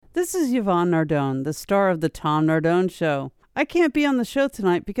This is Yvonne Nardone, the star of The Tom Nardone Show. I can't be on the show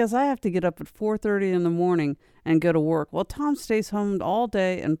tonight because I have to get up at 4:30 in the morning and go to work while Tom stays home all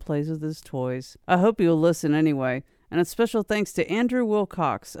day and plays with his toys. I hope you'll listen anyway. And a special thanks to Andrew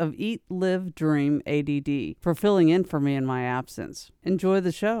Wilcox of Eat, Live, Dream ADD for filling in for me in my absence. Enjoy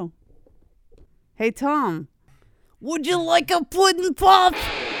the show. Hey, Tom, would you like a pudding pop?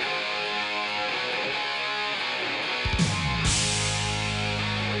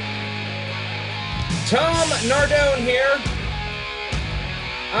 Tom Nardone here.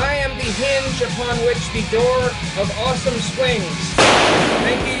 I am the hinge upon which the door of awesome swings.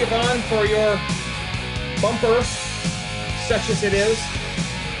 Thank you, Yvonne, for your bumper, such as it is.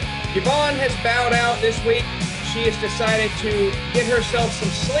 Yvonne has bowed out this week. She has decided to get herself some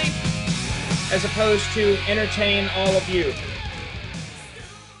sleep as opposed to entertain all of you.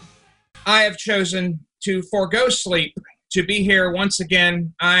 I have chosen to forego sleep to be here once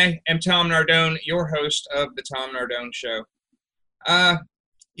again. I am Tom Nardone, your host of The Tom Nardone Show.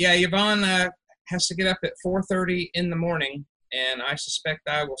 Yvonne has to get up at 4:30 in the morning, and I suspect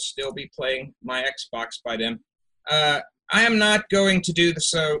I will still be playing my Xbox by then. I am not going to do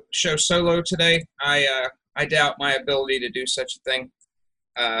the show solo today. I doubt my ability to do such a thing.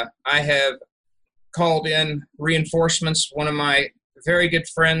 I have called in reinforcements. One of my very good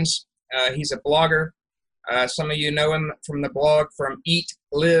friends, he's a blogger. Some of you know him from the blog from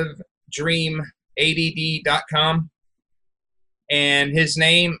eatlivedreamadd.com. And his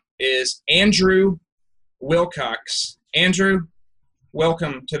name is Andrew Wilcox. Andrew,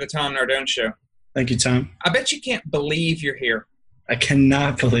 welcome to the Tom Nardone Show. Thank you, Tom. I bet you can't believe you're here. I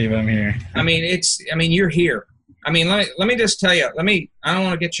cannot believe I'm here. You're here. Let me just tell you, I don't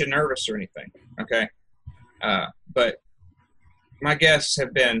want to get you nervous or anything, okay? But my guests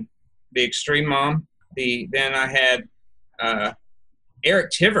have been the Extreme Mom. Then I had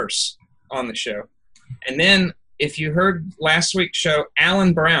Eric Tivers on the show. And then, if you heard last week's show,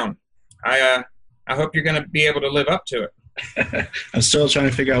 Alan Brown. I hope you're going to be able to live up to it. I'm still trying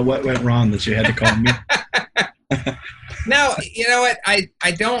to figure out what went wrong that you had to call me. No, you know what?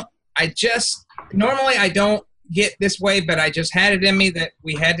 Normally I don't get this way, but I just had it in me that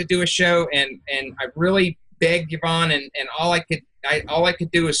we had to do a show, and I really begged Yvonne, and all I could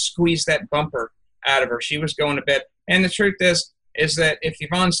do is squeeze that bumper out of her. She was going to bed. And the truth is that if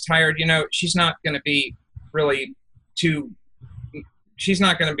Yvonne's tired, she's not going to be she's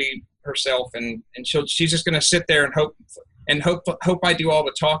not going to be herself, and she's just going to sit there and hope I do all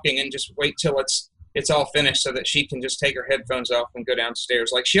the talking and just wait till it's all finished so that she can just take her headphones off and go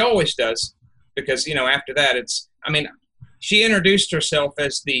downstairs like she always does. Because, after that she introduced herself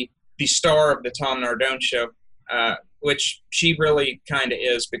as the star of the Tom Nardone Show, which she really kind of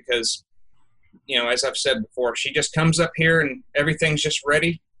is, because as I've said before, she just comes up here and everything's just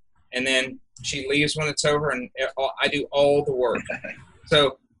ready, and then she leaves when it's over, and I do all the work.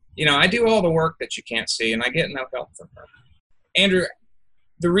 So, I do all the work that you can't see, and I get no help from her. Andrew,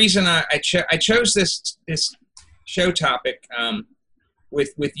 the reason I chose this show topic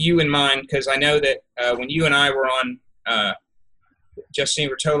with you in mind, because I know that when you and I were on Justine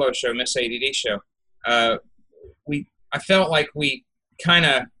Rotolo's show, Miss ADD Show, I felt like we kind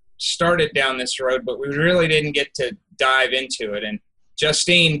of started down this road, but we really didn't get to dive into it. And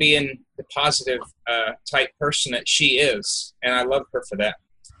Justine, being the positive type person that she is, and I love her for that,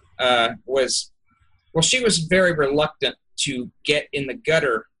 she was very reluctant to get in the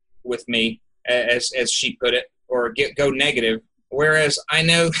gutter with me, as she put it, or go negative. Whereas I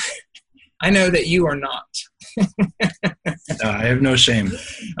know that you are not. I have no shame.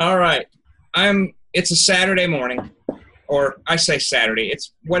 All right, it's a Saturday morning. Or I say Saturday,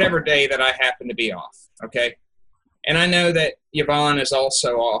 it's whatever day that I happen to be off, okay? And I know that Yvonne is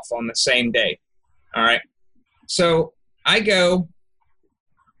also off on the same day, all right? So I go,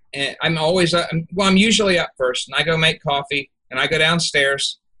 and I'm usually up first, and I go make coffee, and I go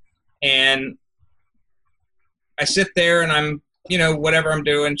downstairs, and I sit there, and I'm, whatever I'm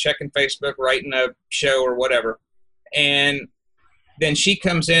doing, checking Facebook, writing a show or whatever, and then she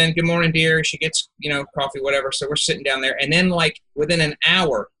comes in, good morning, dear. She gets, coffee, whatever. So we're sitting down there. And then, within an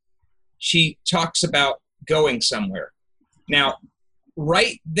hour, she talks about going somewhere. Now,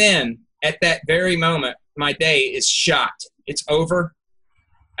 right then, at that very moment, my day is shot. It's over.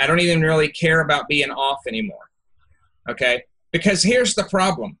 I don't even really care about being off anymore. Okay? Because here's the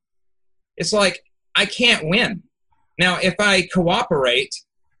problem. It's like, I can't win. Now, if I cooperate,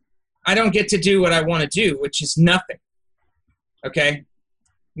 I don't get to do what I want to do, which is nothing. Okay.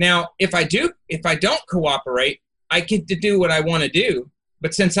 Now, if I don't cooperate, I get to do what I want to do.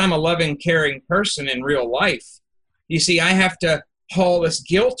 But since I'm a loving, caring person in real life, you see, I have to haul this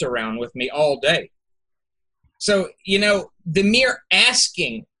guilt around with me all day. So, the mere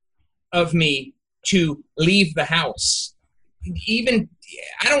asking of me to leave the house, even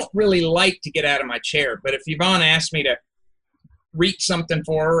I don't really like to get out of my chair, but if Yvonne asked me to reach something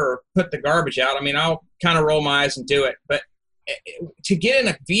for her or put the garbage out, I'll kind of roll my eyes and do it. But to get in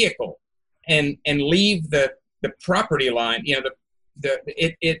a vehicle and leave the property line,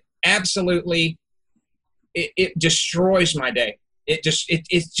 it absolutely it destroys my day.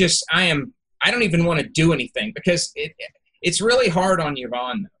 It's just I don't even want to do anything because it's really hard on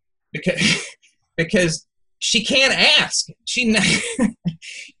Yvonne because she can't ask. She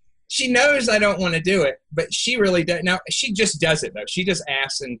knows I don't want to do it, but she really does. Now she just does it though. She just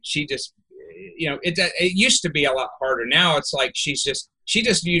asks, and she just, it used to be a lot harder. Now it's like she just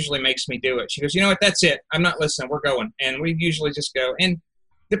usually makes me do it. She goes, you know what? That's it. I'm not listening. We're going, and we usually just go. And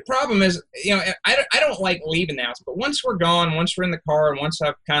the problem is, I don't like leaving the house, but once we're gone, once we're in the car, and once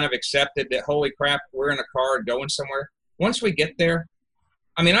I've kind of accepted that, holy crap, we're in a car going somewhere. Once we get there,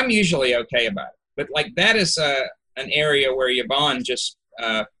 I'm usually okay about it. But like that is an area where Yvonne just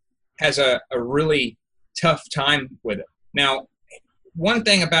has a really tough time with it. Now, one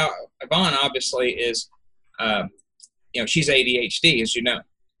thing about Yvonne obviously is, she's ADHD, as you know.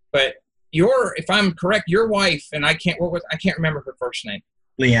 But if I'm correct, your wife, and I can't remember her first name.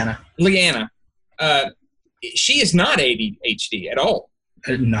 Leanna. She is not ADHD at all.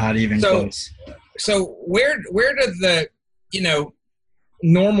 Not even close. So where does the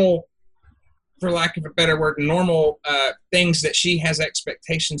normal, for lack of a better word, normal things that she has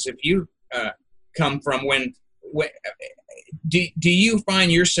expectations of you come from? When do you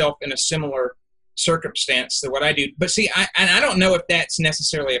find yourself in a similar circumstance to what I do? But see, I don't know if that's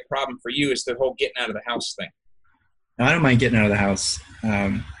necessarily a problem for you, is the whole getting out of the house thing. No, I don't mind getting out of the house.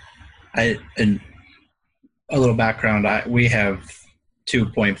 And a little background, we have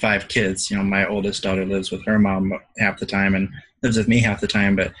 2.5 kids. My oldest daughter lives with her mom half the time and lives with me half the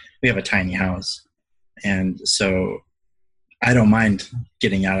time, but we have a tiny house. And so I don't mind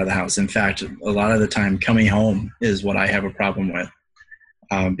getting out of the house. In fact, a lot of the time coming home is what I have a problem with,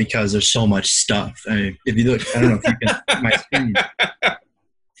 because there's so much stuff. If you look, I don't know if you can, my screen,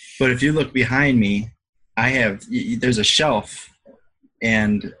 but if you look behind me, there's a shelf,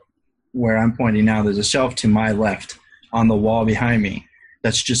 and where I'm pointing now, there's a shelf to my left on the wall behind me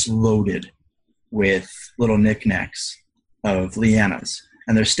that's just loaded with little knickknacks of Leanna's,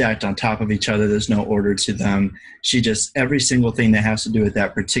 and they're stacked on top of each other. There's no order to them. Every single thing that has to do with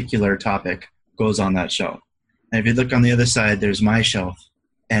that particular topic goes on that shelf. And if you look on the other side, there's my shelf,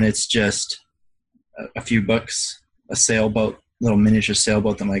 and it's just a few books, a sailboat, little miniature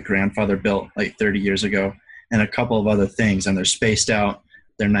sailboat that my grandfather built like 30 years ago, and a couple of other things, and they're spaced out.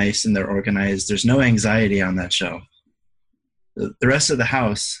 They're nice and they're organized. There's no anxiety on that shelf. The rest of the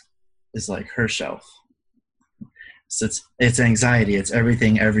house is like her shelf. So it's anxiety. It's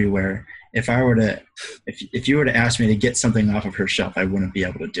everything everywhere. If you were to ask me to get something off of her shelf, I wouldn't be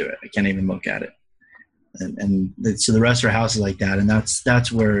able to do it. I can't even look at it. So the rest of her house is like that, and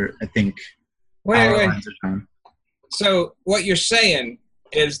that's where I think our lines are drawn. So what you're saying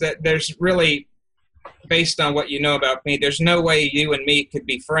is that there's really, based on what you know about me, there's no way you and me could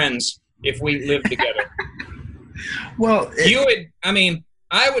be friends if we lived together. Well,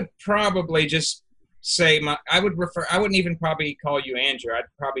 I would probably just say I wouldn't even probably call you Andrew. I'd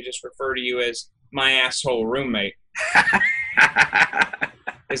probably just refer to you as my asshole roommate.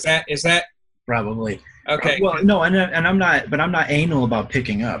 Is that probably okay? Well, no, and I'm not anal about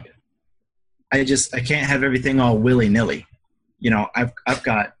picking up. I can't have everything all willy-nilly. I've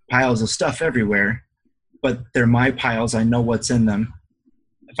got piles of stuff everywhere, but they're my piles. I know what's in them.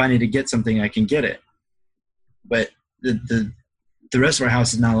 If I need to get something, I can get it. But the rest of our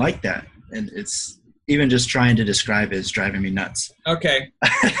house is not like that. And it's even just trying to describe it is driving me nuts. Okay.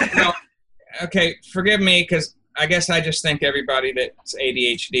 Well, okay, forgive me, because I guess I just think everybody that's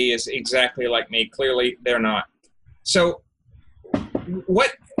ADHD is exactly like me. Clearly, they're not. So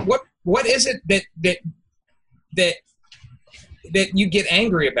what is it that you get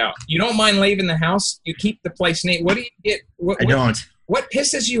angry about? You don't mind leaving the house. You keep the place neat. What do you get? I don't. What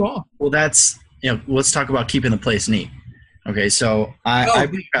pisses you off? Well, that's, let's talk about keeping the place neat. Okay, so I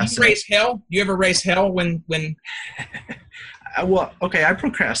procrastinate. You raise hell? You ever raise hell when? Well, okay, I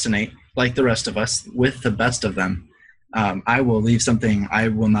procrastinate like the rest of us, with the best of them. I will leave something. I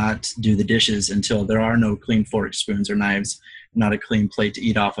will not do the dishes until there are no clean forks, spoons, or knives, not a clean plate to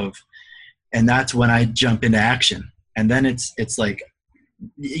eat off of. And that's when I jump into action. And then it's like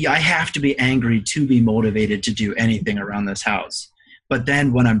I have to be angry to be motivated to do anything around this house. But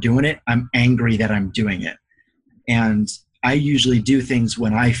then when I'm doing it, I'm angry that I'm doing it. And I usually do things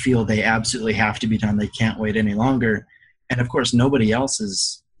when I feel they absolutely have to be done. They can't wait any longer. And of course, nobody else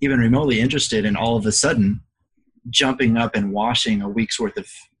is even remotely interested in all of a sudden jumping up and washing a week's worth of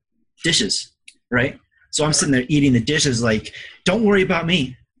dishes, right? So I'm sitting there eating the dishes like, don't worry about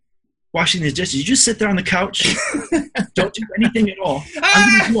me washing these dishes. You just sit there on the couch. Don't do anything at all. I'm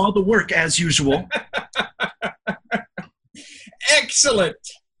going to do all the work as usual. Excellent.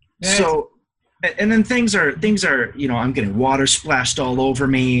 So, and then things are, I'm getting water splashed all over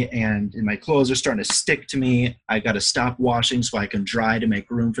me, and my clothes are starting to stick to me. I got to stop washing so I can dry to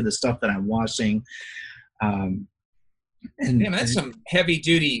make room for the stuff that I'm washing. And damn, that's some heavy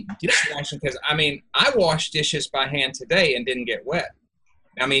duty dishwashing, because I washed dishes by hand today and didn't get wet.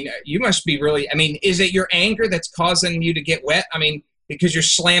 You must be really, is it your anger that's causing you to get wet? Because you're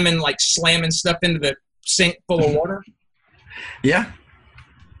slamming stuff into the sink full of water? Yeah.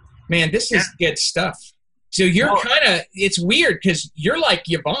 Man, this is good stuff. So you're it's weird because you're like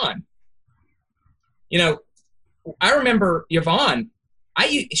Yvonne. I remember Yvonne,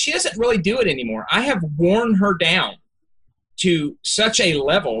 she doesn't really do it anymore. I have worn her down to such a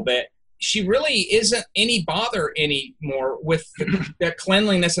level that she really isn't any bother anymore with the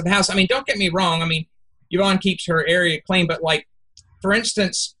cleanliness of the house. Don't get me wrong. Yvonne keeps her area clean, but for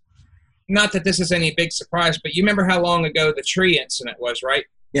instance, not that this is any big surprise, but you remember how long ago the tree incident was, right?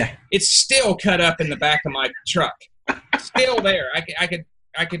 Yeah. It's still cut up in the back of my truck. Still there. I could.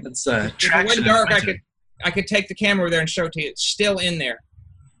 It's if it went dark, I could take the camera over there and show it to you. It's still in there.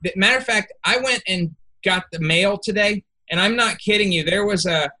 Matter of fact, I went and got the mail today, and I'm not kidding you. There was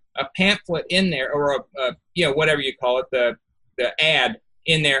a pamphlet in there, or whatever you call it, the ad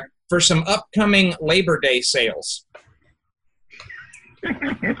in there for some upcoming Labor Day sales.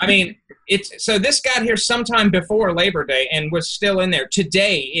 So this got here sometime before Labor Day and was still in there.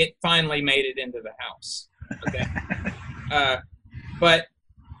 Today, it finally made it into the house. Okay. But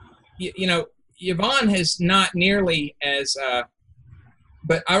Yvonne has not nearly as.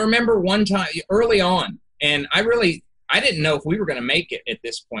 But I remember one time early on, and I didn't know if we were going to make it at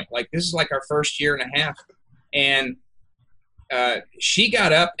this point. This is our first year and a half, and she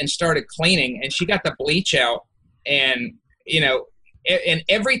got up and started cleaning, and she got the bleach out, and and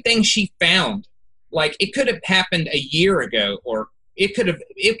everything she found, it could have happened a year ago, or she could have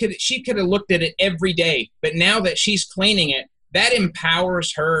looked at it every day. But now that she's cleaning it, that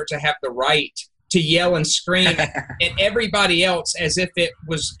empowers her to have the right to yell and scream at everybody else as if it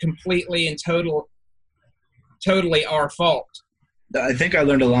was completely and totally our fault. I think I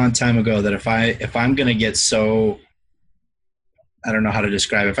learned a long time ago that if I'm going to get so, I don't know how to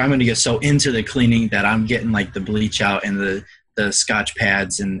describe it, if I'm going to get so into the cleaning that I'm getting the bleach out and the Scotch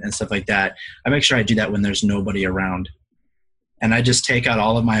pads and stuff like that, I make sure I do that when there's nobody around. And I just take out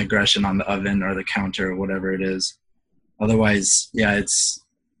all of my aggression on the oven or the counter or whatever it is. Otherwise, yeah, it's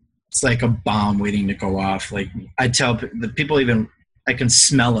like a bomb waiting to go off. I tell the people, even I can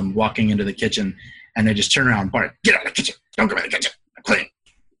smell them walking into the kitchen, and they just turn around and bark, "Get out of the kitchen! Don't come in the kitchen! I'm clean!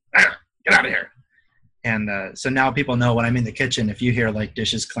 Get out of here!" And so now people know when I'm in the kitchen, if you hear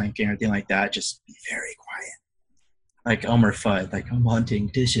dishes clanking or anything like that, just be very quiet. Like Elmer Fudd, I'm wanting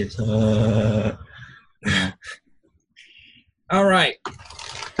dishes. All right.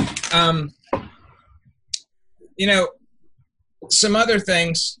 Some other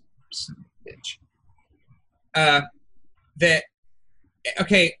things that,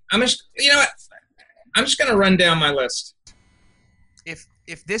 okay, I'm just going to run down my list.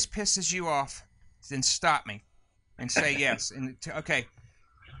 If this pisses you off, then stop me and say yes. Okay.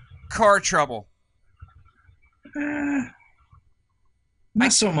 Car trouble. Not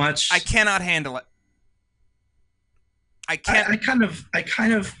so much. I cannot handle it. I can't. I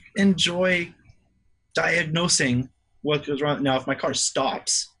kind of enjoy diagnosing what goes wrong. Now, if my car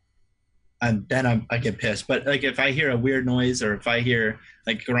stops, and then I get pissed. But if I hear a weird noise, or if I hear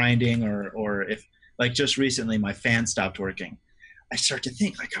grinding, or if just recently my fan stopped working, I start to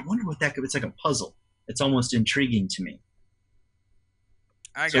think I wonder what that could be. It's like a puzzle. It's almost intriguing to me.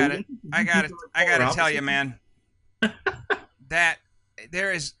 I got to tell you, man, that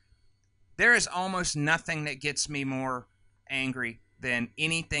there is almost nothing that gets me more angry than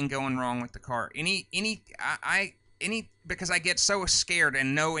anything going wrong with the car. Because I get so scared,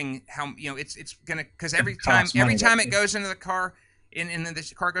 and knowing how it's gonna, because every time it goes into the car, and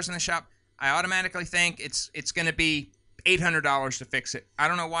the car goes in the shop, I automatically think it's gonna be $800 to fix it. I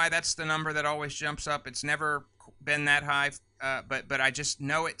don't know why that's the number that always jumps up. It's never been that high, but I just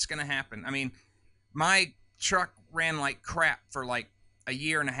know it's gonna happen. My truck ran like crap for a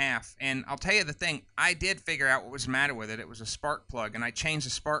year and a half, and I'll tell you the thing, I did figure out what was the matter with it. It was a spark plug, and I changed the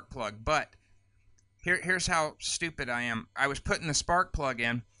spark plug, but here's how stupid I am. I was putting the spark plug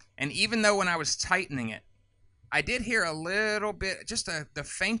in, and even though when I was tightening it, I did hear a little bit, just the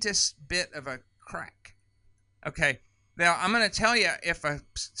faintest bit of a crack. Okay, now I'm going to tell you, if a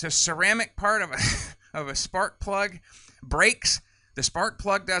ceramic part of a spark plug breaks, the spark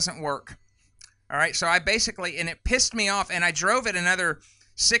plug doesn't work. All right, so I basically, and it pissed me off, and I drove it another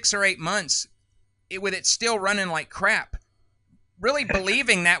 6 or 8 months with it still running like crap, really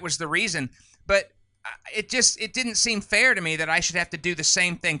believing that was the reason. But it didn't seem fair to me that I should have to do the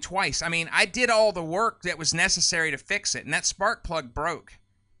same thing twice. I mean, I did all the work that was necessary to fix it, and that spark plug broke.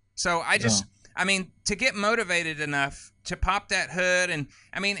 So I mean, to get motivated enough to pop that hood, and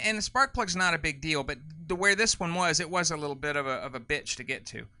the spark plug's not a big deal, but where this one was, it was a little bit of a bitch to get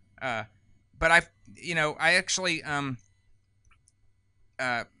to. But I actually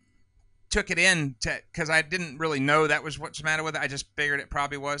took it in because I didn't really know that was what's the matter with it. I just figured it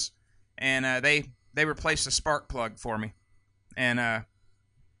probably was, and they replaced the spark plug for me, and I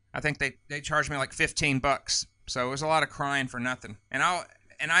think they charged me like $15. So it was a lot of crying for nothing, and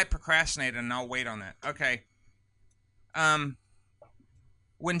I procrastinated, and I'll wait on that. Okay.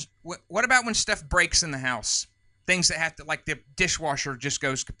 What about when stuff breaks in the house? Things that have to, like the dishwasher just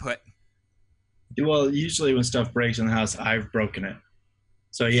goes kaput. Well, usually when stuff breaks in the house, I've broken it.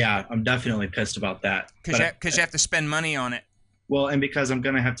 So yeah, I'm definitely pissed about that. Because you have to spend money on it. Well, and because I'm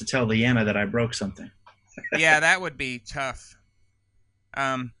going to have to tell Leanna that I broke something. Yeah, that would be tough.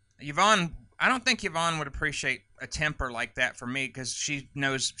 Yvonne, I don't think Yvonne would appreciate a temper like that for me, because she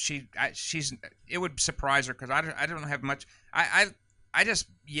knows it would surprise her, because I don't have much. I just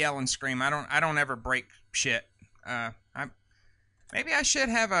yell and scream. I don't ever break shit. Maybe I should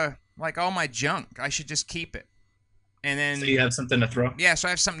have all my junk. I should just keep it, and then so you have something to throw. Yeah, so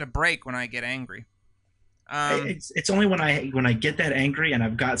I have something to break when I get angry. It's only when I get that angry and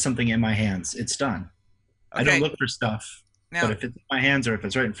I've got something in my hands, it's done. Okay. I don't look for stuff, but if it's in my hands or if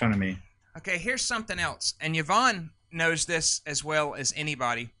it's right in front of me. Okay, here's something else, and Yvonne knows this as well as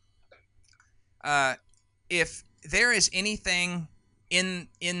anybody. If there is anything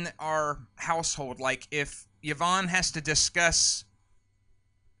in our household, like if Yvonne has to discuss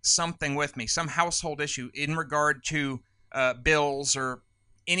something with me, some household issue in regard to bills or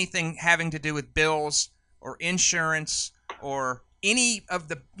anything having to do with bills or insurance or any of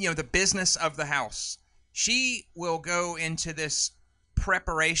the business of the house, she will go into this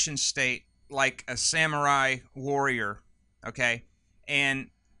preparation state like a samurai warrior, okay? And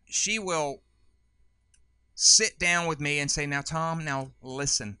she will sit down with me and say, now, Tom, now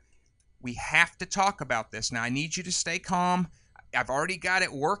listen, we have to talk about this. Now, I need you to stay calm. I've already got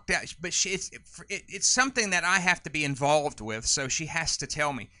it worked out, but it's something that I have to be involved with, so she has to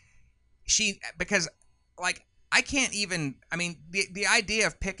tell me. Because I can't even, the idea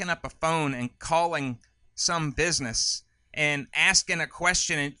of picking up a phone and calling some business and asking a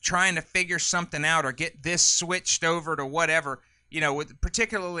question and trying to figure something out or get this switched over to whatever,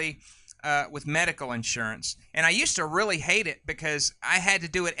 particularly with medical insurance. And I used to really hate it because I had to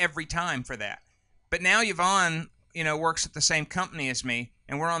do it every time for that. But now Yvonne, works at the same company as me,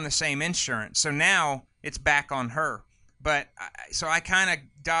 and we're on the same insurance. So now it's back on her. But so I kind of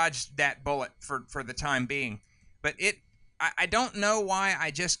dodged that bullet for the time being. But I don't know why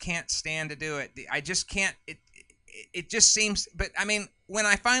I just can't stand to do it. I just can't. It just seems. But when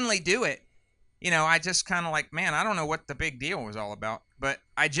I finally do it, I just kind of like, man, I don't know what the big deal was all about. But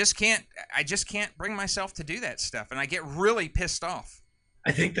I just can't bring myself to do that stuff, and I get really pissed off.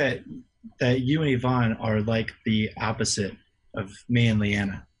 I think that you and Yvonne are like the opposite of me and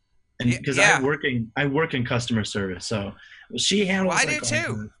Leanna, and because I work in customer service, so she handles I do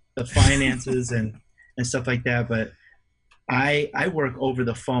too. The finances and stuff like that. But I work over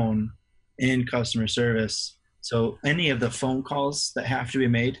the phone in customer service, so any of the phone calls that have to be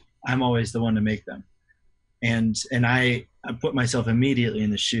made, I'm always the one to make them, and I put myself immediately in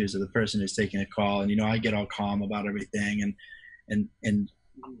the shoes of the person who's taking a call, and I get all calm about everything, and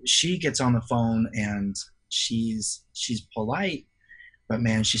she gets on the phone and she's polite, but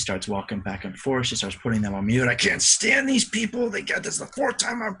man, she starts walking back and forth. She starts putting them on mute. I can't stand these people. This is the fourth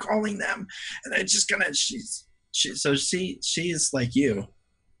time I'm calling them, and it's just she's like you,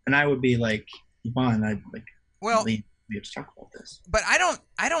 and I would be like, Yvonne, we have to talk about this. But I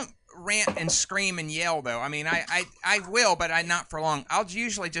don't rant and scream and yell though. I will, but not for long. I'll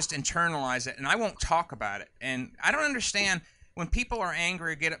usually just internalize it and I won't talk about it. And I don't understand when people are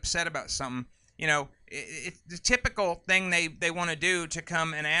angry or get upset about something. It's the typical thing they want to do to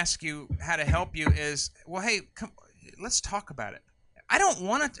come and ask you how to help you is, well, hey, come, let's talk about it. I don't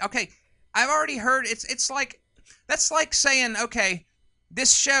want to. Okay, I've already heard. It's like, that's like saying, okay,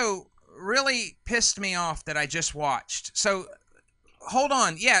 this show really pissed me off that I just watched. So hold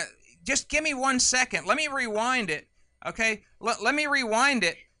on. Yeah, just give me 1 second. Let me rewind it. Okay? Let me rewind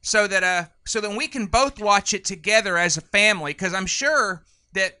it so that we can both watch it together as a family, cuz I'm sure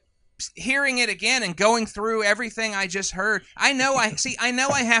that hearing it again and going through everything I just heard, I know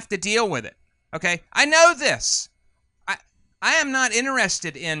I have to deal with it. Okay? I know this. I am not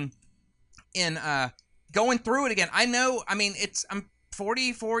interested in going through it again. I know, I mean, I'm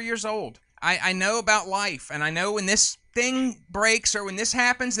 44 years old. I know about life, and I know when this thing breaks or when this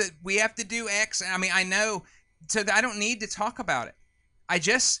happens that we have to do X. I mean, I know, so that I don't need to talk about it. I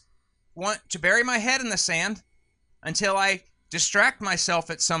just want to bury my head in the sand until I distract myself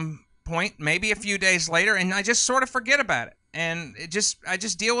at some point, maybe a few days later, and I just sort of forget about it. And I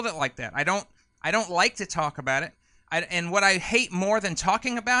just deal with it like that. I don't like to talk about it. And what I hate more than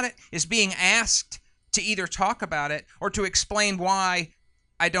talking about it is being asked to either talk about it or to explain why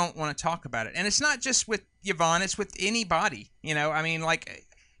I don't want to talk about it. And it's not just with Yvonne, it's with anybody, you know. I mean, like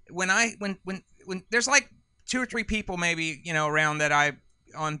when there's like 2 or 3 people maybe, you know, around that I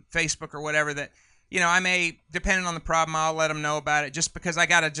on Facebook or whatever that, you know, I may, depending on the problem, I'll let them know about it just because I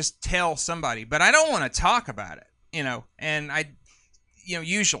got to just tell somebody. But I don't want to talk about it, you know. And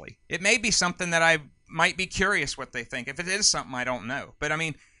usually it may be something that I might be curious what they think. If it is something I don't know. But I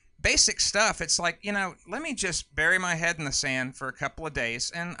mean, basic stuff, it's like, you know, let me just bury my head in the sand for a couple of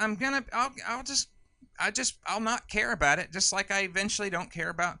days, and I'll not care about it, just like I eventually don't care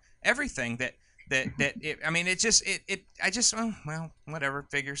about everything whatever,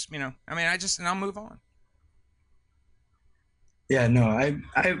 figures, you know. I mean, and I'll move on. Yeah, no, I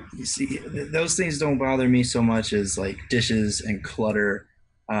see those things don't bother me so much as like dishes and clutter.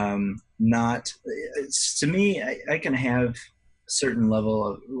 Not to me, I can have certain level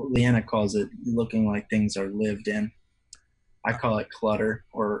of, Leanna calls it looking like things are lived in. I call it clutter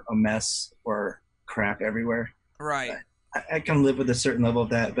or a mess or crap everywhere. Right. I can live with a certain level of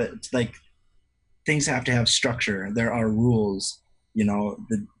that, but it's like things have to have structure. There are rules, you know,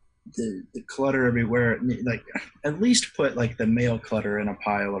 the clutter everywhere. Like at least put like the mail clutter in a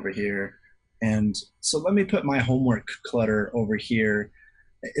pile over here. And so let me put my homework clutter over here.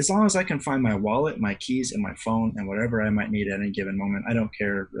 As long as I can find my wallet, my keys, and my phone, and whatever I might need at any given moment, I don't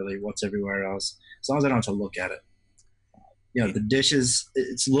care really what's everywhere else, as long as I don't have to look at it. You know, the dishes,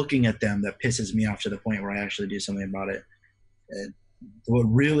 it's looking at them that pisses me off to the point where I actually do something about it. And what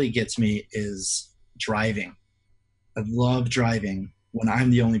really gets me is driving. I love driving when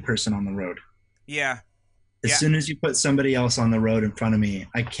I'm the only person on the road. Yeah. As soon as you put somebody else on the road in front of me,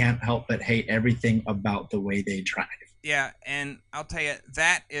 I can't help but hate everything about the way they drive. Yeah, and I'll tell you,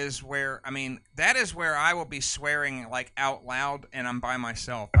 that is where I will be swearing like out loud, and I'm by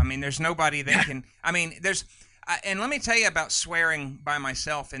myself. I mean, there's nobody that can. I mean, and let me tell you about swearing by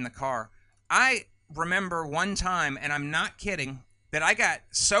myself in the car. I remember one time, and I'm not kidding, that I got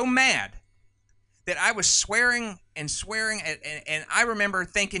so mad that I was swearing and swearing, and I remember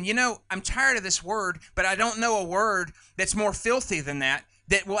thinking, you know, I'm tired of this word, but I don't know a word that's more filthy than that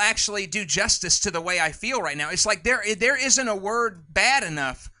will actually do justice to the way I feel right now. It's like there isn't a word bad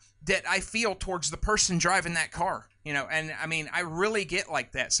enough that I feel towards the person driving that car, you know. And I mean, I really get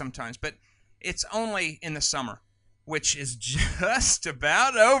like that sometimes, but it's only in the summer, which is just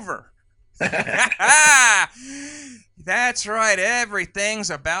about over. That's right. Everything's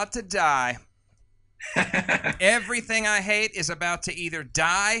about to die. Everything I hate is about to either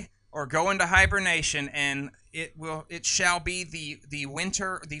die or go into hibernation, and it shall be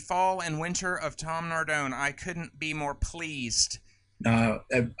the fall and winter of Tom Nardone. I couldn't be more pleased.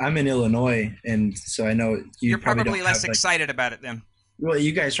 I'm in Illinois, and so I know you're probably less excited about it then. Well,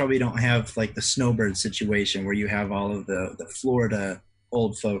 you guys probably don't have like the snowbird situation where you have all of the Florida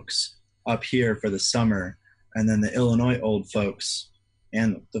old folks up here for the summer, and then the Illinois old folks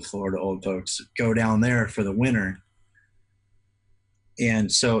and the Florida old folks go down there for the winter.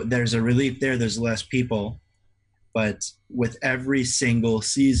 And so there's a relief there. There's less people. But with every single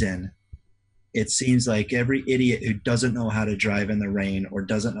season, it seems like every idiot who doesn't know how to drive in the rain or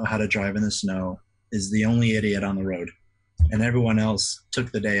doesn't know how to drive in the snow is the only idiot on the road. And everyone else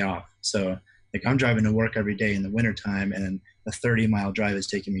took the day off. So like I'm driving to work every day in the wintertime, and a 30-mile drive is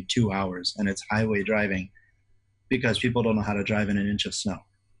taking me 2 hours, and it's highway driving because people don't know how to drive in an inch of snow.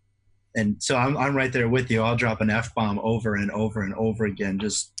 And so I'm right there with you. I'll drop an F-bomb over and over and over again.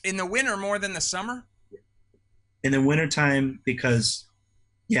 Just in the winter more than the summer? In the wintertime, because,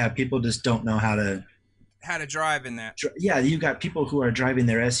 yeah, people just don't know how to drive in that. Yeah, you got people who are driving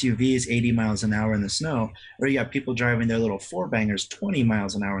their SUVs 80 miles an hour in the snow, or you got people driving their little four-bangers 20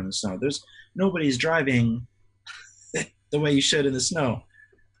 miles an hour in the snow. Nobody's driving the way you should in the snow.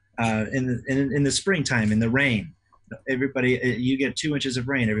 In the springtime, in the rain, everybody, you get 2 inches of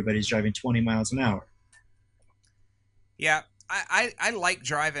rain, everybody's driving 20 miles an hour. Yeah, I like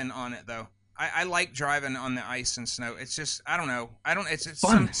driving on it though. I like driving on the ice and snow. It's just I don't know. It's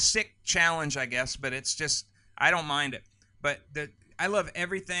some sick challenge, I guess, but it's just I don't mind it. But I love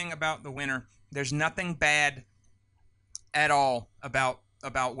everything about the winter. There's nothing bad at all about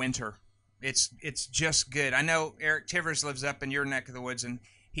winter. It's just good. I know Eric Tivers lives up in your neck of the woods, and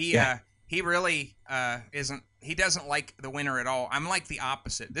he really isn't. He doesn't like the winter at all. I'm like the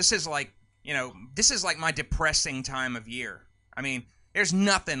opposite. This is like my depressing time of year. I mean, there's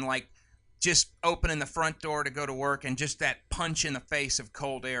nothing like just opening the front door to go to work and just that punch in the face of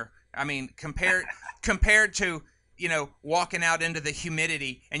cold air. I mean, compared to, walking out into the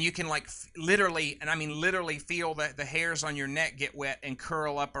humidity and you can literally feel that the hairs on your neck get wet and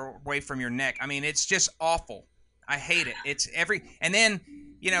curl up away from your neck. I mean, it's just awful. I hate it. It's and then,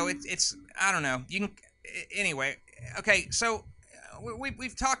 it's I don't know. You can, anyway. Okay. So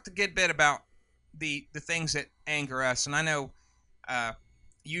we've talked a good bit about the things that anger us. And I know,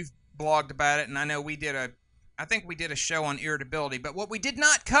 you've blogged about it, and I know I think we did a show on irritability, but what we did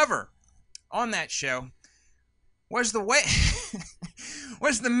not cover on that show was the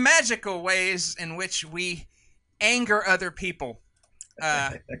magical ways in which we anger other people.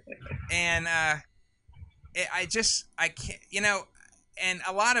 I can't, and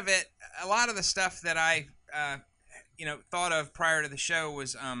a lot of the stuff that I, thought of prior to the show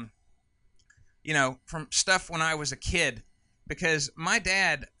was, from stuff when I was a kid. Because my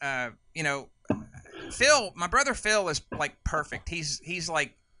dad, Phil, my brother Phil is like perfect. He's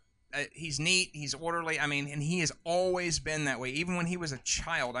like, he's neat, he's orderly. I mean, and he has always been that way, even when he was a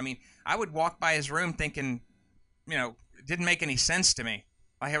child. I mean, I would walk by his room thinking, it didn't make any sense to me.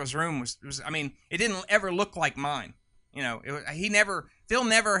 Like how his room was. I mean, it didn't ever look like mine. Phil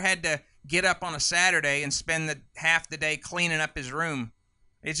never had to get up on a Saturday and spend half the day cleaning up his room.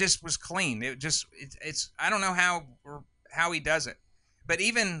 It just was clean. It's I don't know how he does it. But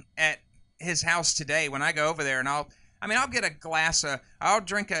even at his house today, when I go over there and I'll get I'll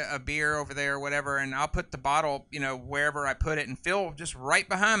drink a beer over there or whatever, and I'll put the bottle, wherever I put it, and Phil just right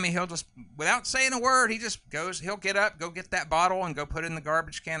behind me, he'll just, without saying a word, he'll get up, go get that bottle and go put it in the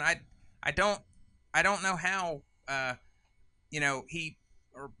garbage can. I don't know how, he,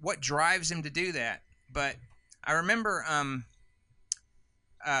 or what drives him to do that. But I remember,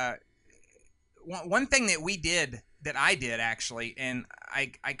 one thing that I did actually, and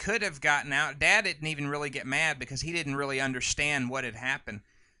I could have gotten out. Dad didn't even really get mad because he didn't really understand what had happened.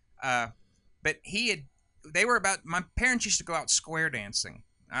 But my parents used to go out square dancing.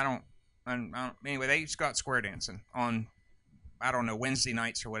 Anyway, they used to go out square dancing on, I don't know, Wednesday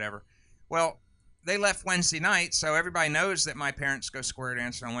nights or whatever. Well, they left Wednesday night, so everybody knows that my parents go square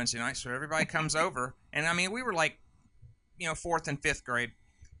dancing on Wednesday nights, so everybody comes over. And I mean, we were like, 4th and 5th grade.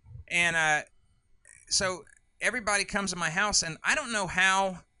 And so everybody comes to my house, and I don't know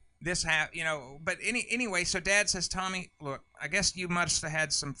how this happened, but anyway, so Dad says, Tommy, look, I guess you must have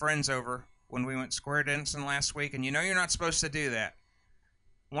had some friends over when we went square dancing last week, and you're not supposed to do that.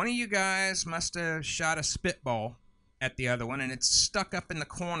 One of you guys must have shot a spitball at the other one, and it's stuck up in the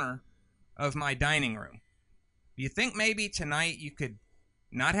corner of my dining room. Do you think maybe tonight you could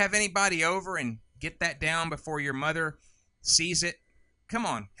not have anybody over and get that down before your mother sees it? Come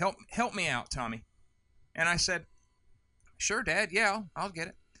on, help me out, Tommy. And I said, sure, Dad, yeah, I'll get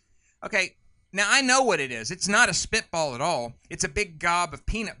it. Okay, now I know what it is. It's not a spitball at all. It's a big gob of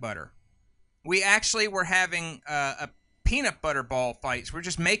peanut butter. We actually were having a peanut butter ball fights. We're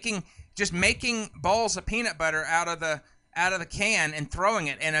just making balls of peanut butter out of the can and throwing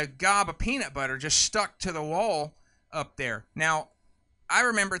it, and a gob of peanut butter just stuck to the wall up there. Now, I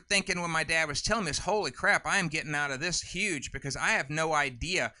remember thinking when my dad was telling me this, holy crap, I am getting out of this huge, because I have no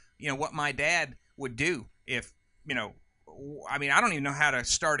idea, what my dad would do if, I don't even know how to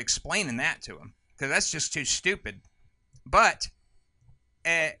start explaining that to him, because that's just too stupid. But,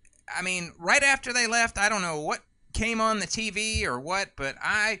 right after they left, I don't know what came on the TV or what, but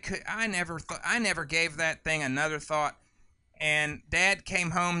I never gave that thing another thought. And Dad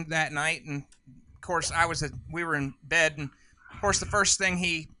came home that night, and of course we were in bed, and of course the first thing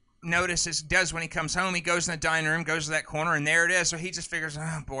he does when he comes home, he goes in the dining room, goes to that corner, and there it is. So he just figures,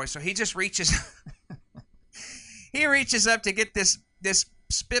 oh boy. So he just reaches up to get this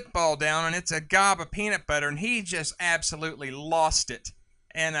spitball down, and it's a gob of peanut butter, and he just absolutely lost it.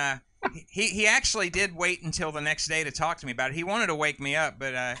 And he actually did wait until the next day to talk to me about it. He wanted to wake me up,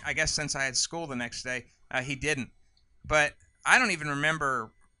 but I guess since I had school the next day, he didn't. But I don't even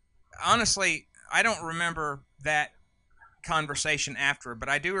remember, honestly, I don't remember that conversation after, but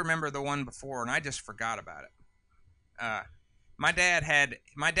I do remember the one before, and I just forgot about it. My dad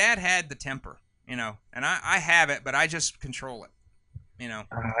had the temper, you know, and I have it, but I just control it, you know.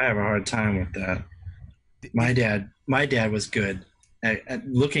 I have a hard time with that. My dad was good. At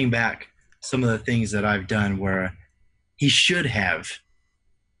looking back, some of the things that I've done where he should have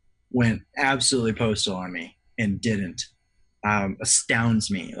went absolutely postal on me and didn't astounds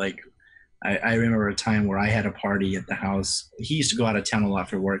me. Like I remember a time where I had a party at the house. He used to go out of town a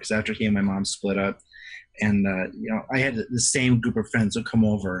lot for work because after he and my mom split up, and I had the same group of friends would come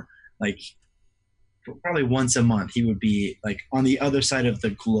over like probably once a month. He would be like on the other side of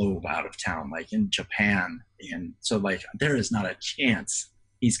the globe out of town, like in Japan. And so like there is not a chance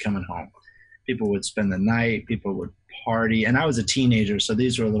he's coming home. People would spend the night, people would party. And I was a teenager, so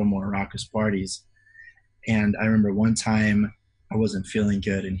these were a little more raucous parties. And I remember one time I wasn't feeling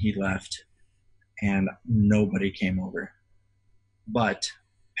good and he left and nobody came over. But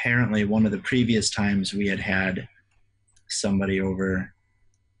apparently one of the previous times we had somebody over,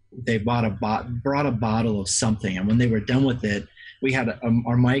 they brought a bottle of something, and when they were done with it, we had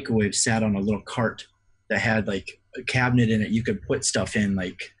our microwave sat on a little cart that had like a cabinet in it. You could put stuff in,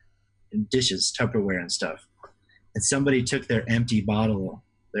 like dishes, Tupperware and stuff. And somebody took their empty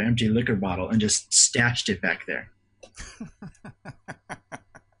liquor bottle, and just stashed it back there.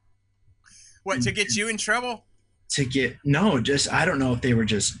 What, to get you in trouble? I don't know if they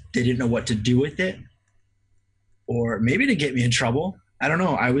didn't know what to do with it, or maybe to get me in trouble. I don't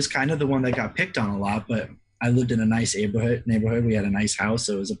know. I was kind of the one that got picked on a lot, but I lived in a nice neighborhood. We had a nice house,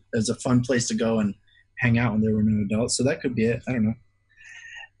 so it was a fun place to go and hang out when there were no adults. So that could be it. I don't know.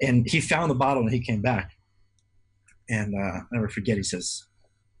 And he found the bottle and he came back. And I'll never forget, he says,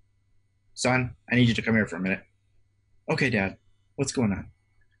 "Son, I need you to come here for a minute." "Okay, Dad, what's going on?"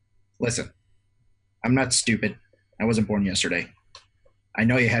 "Listen, I'm not stupid. I wasn't born yesterday. I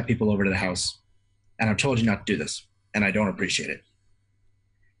know you had people over to the house, and I've told you not to do this, and I don't appreciate it."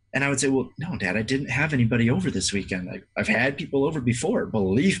 And I would say, "Well, no, Dad, I didn't have anybody over this weekend. I've had people over before,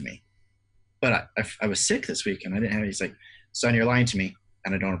 believe me. But I was sick this weekend. I didn't have." He's like, "Son, you're lying to me,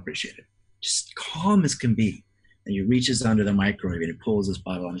 and I don't appreciate it." Just calm as can be. And he reaches under the microwave and he pulls this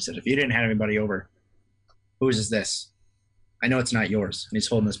bottle and he said, "If you didn't have anybody over, whose is this? I know it's not yours." And he's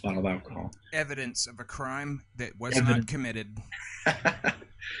holding this bottle of alcohol. Evidence of a crime that was not committed.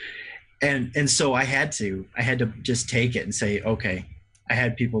 And so I had to just take it and say, okay, I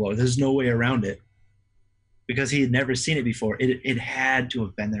had people over. There's no way around it, because he had never seen it before. It had to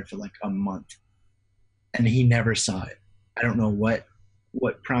have been there for like a month, and he never saw it. I don't know what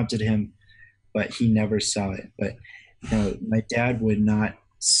prompted him, but he never saw it. But my dad would not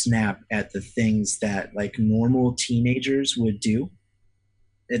snap at the things that like normal teenagers would do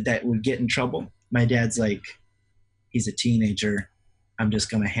that would get in trouble. My dad's like, he's a teenager. I'm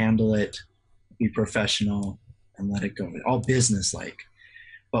just going to handle it, be professional, and let it go. All business-like.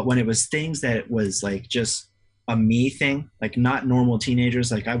 But when it was things that was like just a me thing, like not normal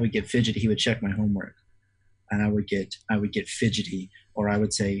teenagers, like I would get fidgety. He would check my homework, and I would get fidgety, or I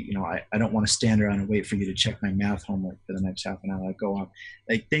would say, I don't want to stand around and wait for you to check my math homework for the next half an hour. I'd go on,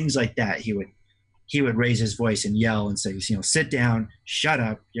 like things like that. He would raise his voice and yell and say, "Sit down, shut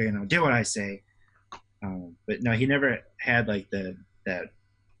up, you're gonna do what I say." But no, he never had like that.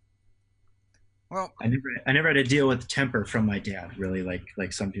 Well, I never had to deal with temper from my dad, really,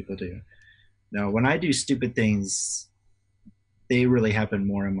 like some people do. No, when I do stupid things, they really happen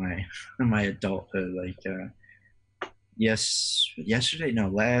more in my adulthood. Like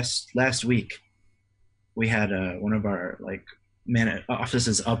last week we had one of our like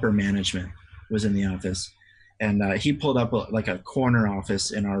office's upper management was in the office, and he pulled up a corner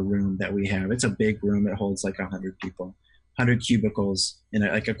office in our room that we have. It's a big room. It holds like 100 people, 100 cubicles in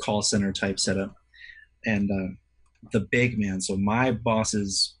like a call center type setup. And the big man, so my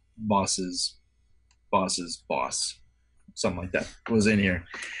boss's boss, something like that, was in here.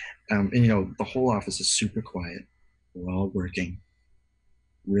 And the whole office is super quiet. We're all working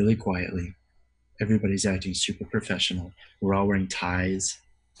really quietly. Everybody's acting super professional. We're all wearing ties.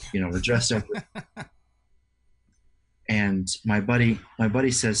 We're dressed up. And my buddy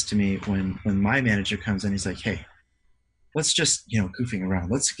says to me when my manager comes in, he's like, "Hey, let's just, goofing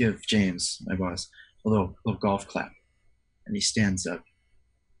around. Let's give James, my boss, a little golf clap." And he stands up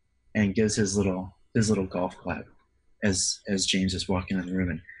and gives his little golf clap as James is walking in the room.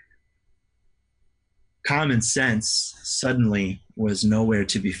 And common sense suddenly was nowhere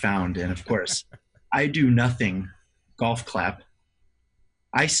to be found. And of course, I do nothing golf clap.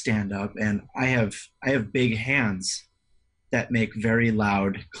 I stand up, and I have big hands that make very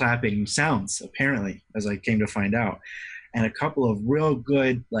loud clapping sounds, apparently, as I came to find out. and a couple of real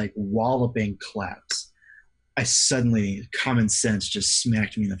good, like, walloping claps. I suddenly, common sense just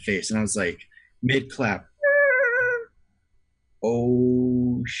smacked me in the face, and I was like, mid-clap,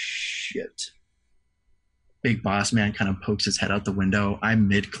 oh, shit. Big boss man kind of pokes his head out the window. I'm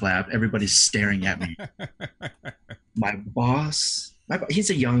mid-clap. Everybody's staring at me. My boss,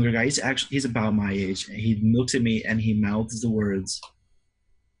 he's a younger guy. He's about my age. He looks at me and he mouths the words,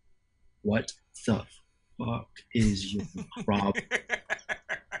 "What the fuck is your problem?"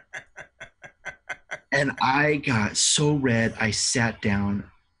 And I got so red, I sat down.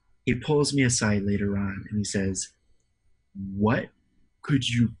 He pulls me aside later on and he says, "What could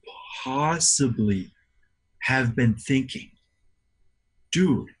you possibly have been thinking?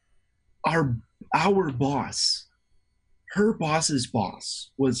 Dude, our boss, her boss's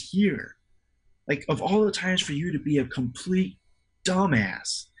boss was here. Like, of all the times for you to be a complete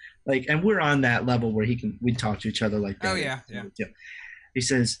dumbass." Like, and we're on that level where we talk to each other like that. Oh, yeah. He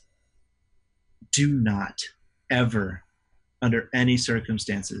says, "Do not ever, under any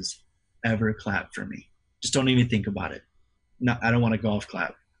circumstances, ever clap for me. Just don't even think about it. No, I don't want a golf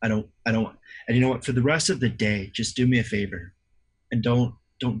clap. I don't. And you know what? For the rest of the day, just do me a favor and don't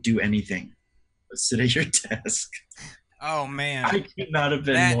do anything. But sit at your desk." Oh, man. I could not have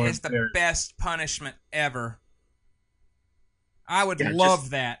been more. That is the best punishment ever. I would love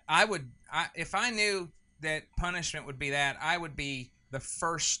that. If I knew that punishment would be that, I would be the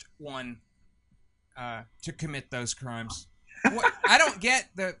first one to commit those crimes. I don't get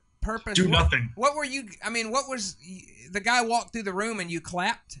the purpose. Do nothing. What were you? I mean, what was the guy walked through the room and you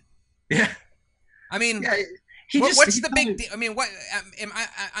clapped? Yeah. I mean, yeah, what's the big deal? I mean, what?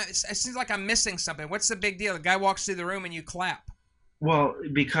 It seems like I'm missing something. What's the big deal? The guy walks through the room and you clap. Well,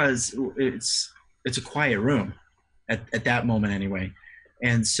 because it's a quiet room at that moment anyway,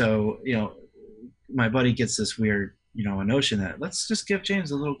 and so my buddy gets this weird a notion that let's just give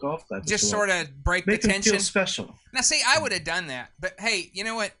James a little golf clap. Just sort of break the tension. Make him feel special. Now, see, I would have done that, but hey, you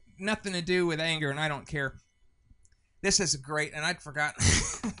know what? Nothing to do with anger, and I don't care. This is great, and I'd forgotten.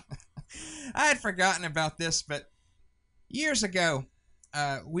 I had forgotten about this, but years ago,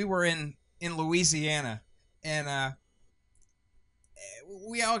 we were in Louisiana, and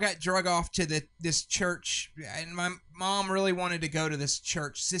we all got drug off to this church, and my mom really wanted to go to this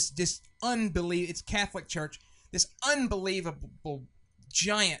church. This unbelievable, it's Catholic church. This unbelievable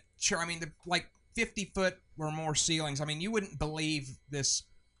giant church. I mean, like 50-foot or more ceilings. I mean, you wouldn't believe this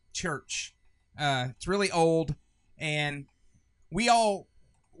church. It's really old, and we all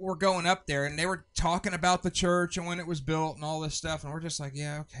were going up there, and they were talking about the church and when it was built and all this stuff, and we're just like,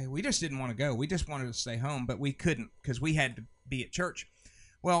 yeah, okay. We just didn't want to go. We just wanted to stay home, but we couldn't because we had to be at church.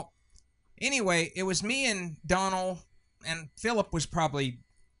 Well, anyway, it was me and Donald, and Philip was probably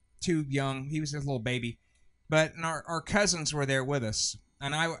too young. He was a little baby. But our cousins were there with us,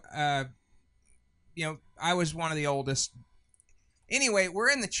 and I was one of the oldest. Anyway, we're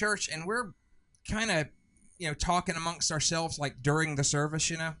in the church, and we're kind of, talking amongst ourselves, like during the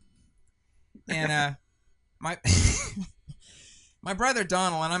service, And my my brother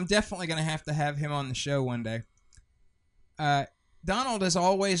Donald, and I'm definitely going to have him on the show one day. Donald is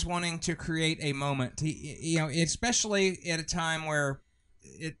always wanting to create a moment. He, especially at a time where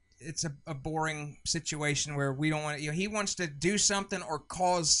it's a boring situation where we don't want to, he wants to do something or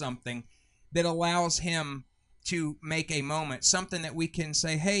cause something that allows him to make a moment, something that we can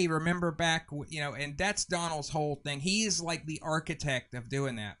say, hey, remember back, and that's Donald's whole thing. He's like the architect of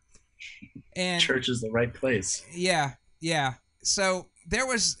doing that. And church is the right place. Yeah. So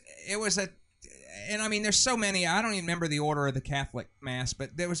and I mean, there's so many, I don't even remember the order of the Catholic Mass,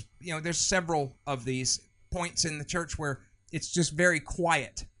 but there was, there's several of these points in the church where it's just very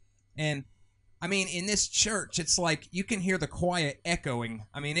quiet. And I mean, in this church, it's like you can hear the quiet echoing.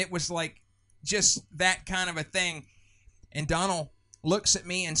 I mean, it was like just that kind of a thing. And Donald looks at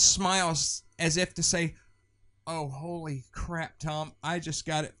me and smiles as if to say, oh, holy crap, Tom, I just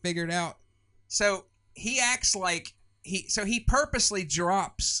got it figured out. So he acts like he purposely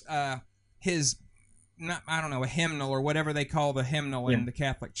drops his, I don't know, a hymnal or whatever they call the hymnal in the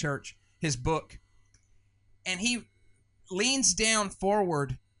Catholic Church, his book. And he leans down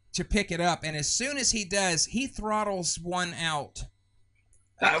forward to pick it up, and as soon as he does, he throttles one out.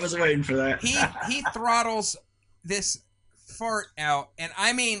 I was waiting for that. He throttles this fart out, and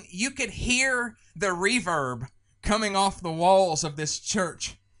I mean, you could hear the reverb coming off the walls of this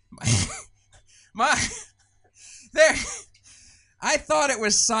church. I thought it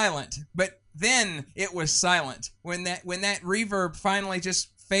was silent, but then it was silent. When that reverb finally just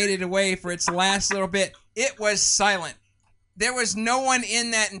faded away for its last little bit, it was silent. there was no one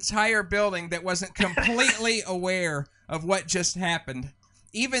in that entire building that wasn't completely aware of what just happened.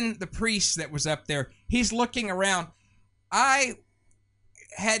 Even the priest that was up there, he's looking around. I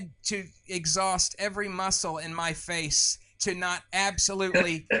had to exhaust every muscle in my face to not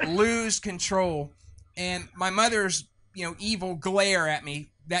absolutely lose control. And my mother's, evil glare at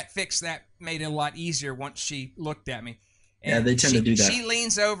me, that made it a lot easier once she looked at me. And yeah, they tend to do that. She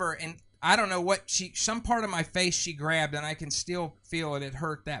leans over, and I don't know what some part of my face she grabbed, and I can still feel it. It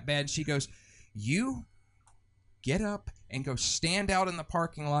hurt that bad. She goes, "You get up and go stand out in the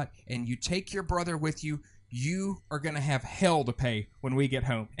parking lot, and you take your brother with you. You are going to have hell to pay when we get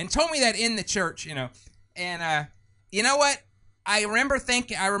home." And told me that in the church, And you know what? I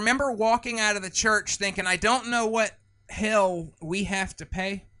remember walking out of the church thinking, I don't know what hell we have to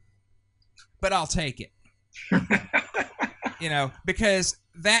pay, but I'll take it. Because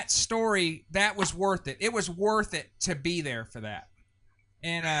that story, that was worth it. It was worth it to be there for that.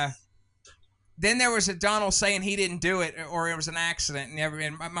 And then there was a Donald saying he didn't do it or it was an accident.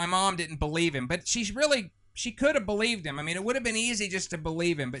 And my mom didn't believe him. But she could have believed him. I mean, it would have been easy just to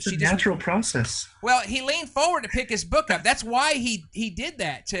believe him. But it's a natural process. Well, he leaned forward to pick his book up. That's why he did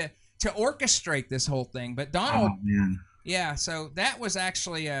that, to orchestrate this whole thing. But Donald, yeah, so that was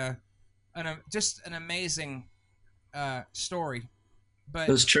actually just an amazing story. But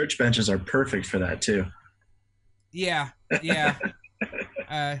those church benches are perfect for that too. Yeah.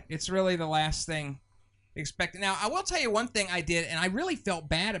 It's really the last thing expected. Now, I will tell you one thing I did, and I really felt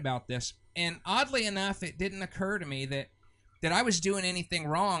bad about this. And oddly enough, it didn't occur to me that I was doing anything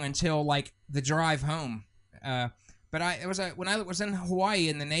wrong until like the drive home. But when I was in Hawaii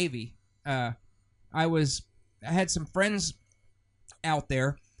in the Navy, I had some friends out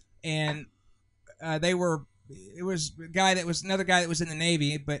there, and it was another guy that was in the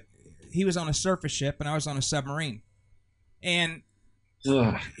Navy, but he was on a surface ship and I was on a submarine. And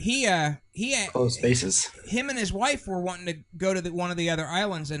he close spaces. Him and his wife were wanting to go to one of the other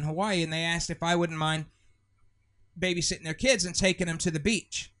islands in Hawaii, and they asked if I wouldn't mind babysitting their kids and taking them to the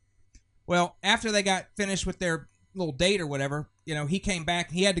beach. Well, after they got finished with their little date or whatever, he came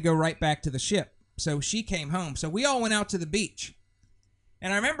back. He had to go right back to the ship. So she came home. So we all went out to the beach.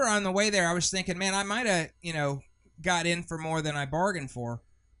 And I remember on the way there, I was thinking, man, I might have, got in for more than I bargained for.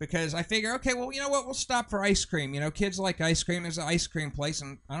 Because I figure, okay, well, you know what? We'll stop for ice cream. Kids like ice cream. There's an ice cream place,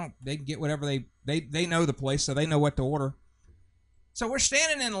 and they can get whatever they know the place, so they know what to order. So we're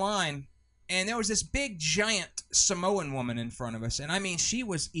standing in line, and there was this big, giant Samoan woman in front of us. And I mean, she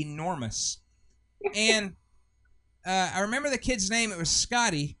was enormous. And I remember the kid's name. It was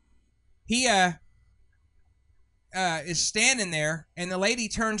Scotty. He is standing there, and the lady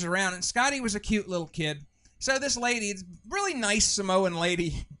turns around, and Scotty was a cute little kid. So this lady, really nice Samoan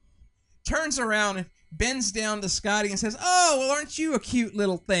lady, turns around and bends down to Scotty and says, "Oh, well, aren't you a cute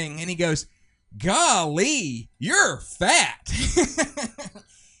little thing?" And he goes, "Golly, you're fat."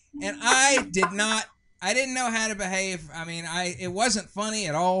 And I didn't know how to behave. I mean, it wasn't funny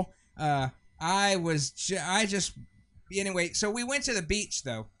at all. Anyway, so we went to the beach,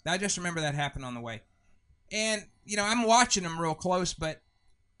 though. I just remember that happened on the way. And, I'm watching them real close, but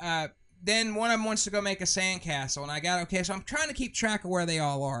then one of them wants to go make a sandcastle, and so I'm trying to keep track of where they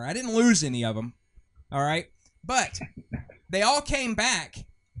all are. I didn't lose any of them, all right? But they all came back,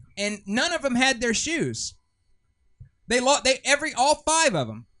 and none of them had their shoes. All 5 of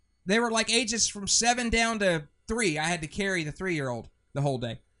them. They were like ages from 7 down to 3. I had to carry the 3-year-old the whole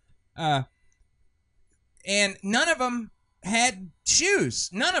day. And none of them had shoes.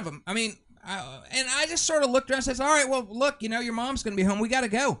 None of them. I mean, and I just sort of looked around and says, "All right, well, look, your mom's going to be home. We got to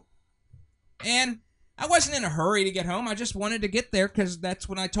go." And I wasn't in a hurry to get home. I just wanted to get there because that's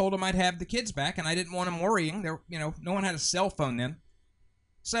when I told them I'd have the kids back, and I didn't want them worrying. No one had a cell phone then.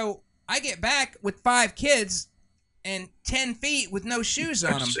 So I get back with 5 kids and 10 feet with no shoes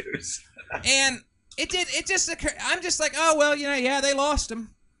on them. And it just occurred. I'm just like, oh, well, they lost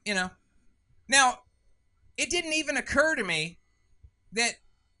them, Now, it didn't even occur to me that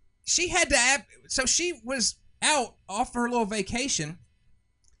she had to so she was out off her little vacation,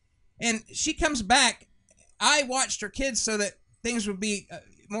 and she comes back. I watched her kids so that things would be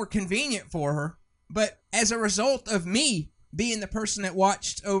more convenient for her, but as a result of me being the person that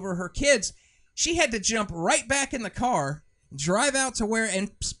watched over her kids, she had to jump right back in the car, drive out to where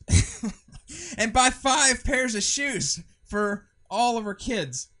and buy 5 pairs of shoes for all of her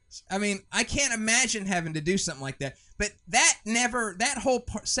kids. I mean, I can't imagine having to do something like that. But that whole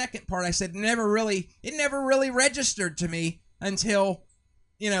second part I said never really registered to me until,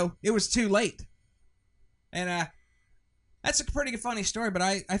 it was too late. And That's a pretty funny story, but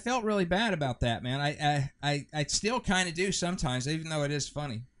I felt really bad about that, man. I still kind of do sometimes, even though it is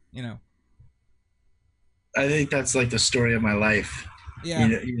funny, you know. I think that's like the story of my life. Yeah.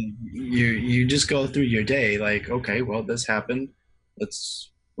 You just go through your day like, okay, well, this happened.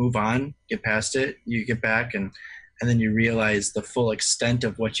 Let's move on, get past it. You get back, and then you realize the full extent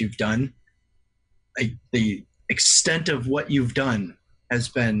of what you've done. Like the extent of what you've done has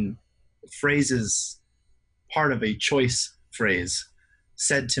been phrases, part of a choice phrase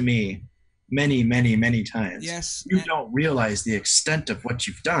said to me many, many, many times. Yes. You don't realize the extent of what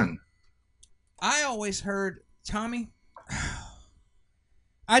you've done. I always heard, Tommy,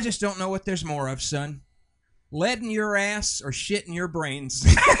 I just don't know what there's more of, son. Lead in your ass or shit in your brains.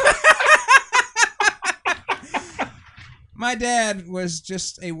 My dad was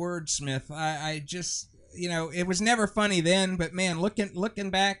just a wordsmith. I just, it was never funny then, but man, looking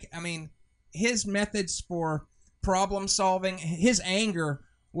back, I mean, his methods for problem solving, his anger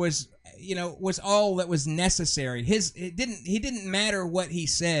was all that was necessary. He didn't matter what he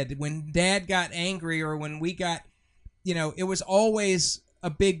said. When Dad got angry or when we got, it was always a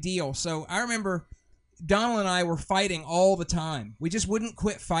big deal. So I remember Donald and I were fighting all the time. We just wouldn't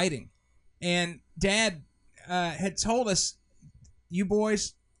quit fighting. And Dad had told us, you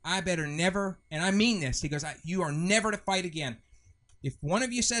boys, I better never, and I mean this, he goes, you are never to fight again. If one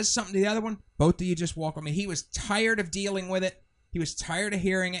of you says something to the other one, both of you just walk on me. He was tired of dealing with it. He was tired of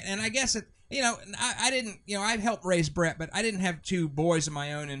hearing it. And I guess I didn't, I helped raise Brett, but I didn't have two boys of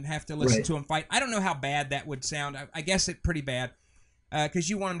my own and have to listen to him fight. I don't know how bad that would sound. I guess it's pretty bad because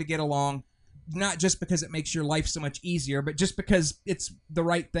you want them to get along, not just because it makes your life so much easier, but just because it's the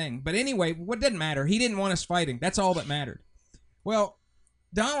right thing. But anyway, what didn't matter? He didn't want us fighting. That's all that mattered. Well,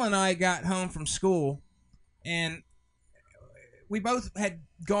 Donald and I got home from school, and we both had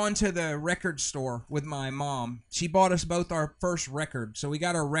gone to the record store with my mom. She bought us both our first record, so we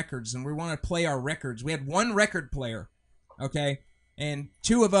got our records, and we wanted to play our records. We had one record player, okay, and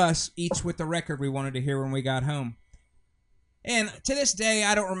two of us, each with the record we wanted to hear when we got home. And to this day,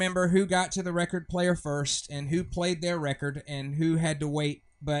 I don't remember who got to the record player first and who played their record and who had to wait,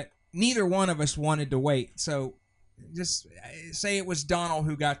 but neither one of us wanted to wait. So just say it was Donald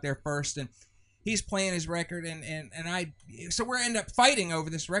who got there first, and he's playing his record, so we're end up fighting over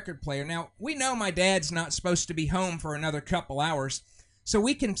this record player. Now, we know my dad's not supposed to be home for another couple hours, so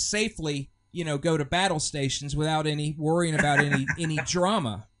we can safely, go to battle stations without any worrying about any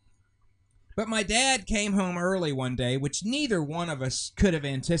drama. But my dad came home early one day, which neither one of us could have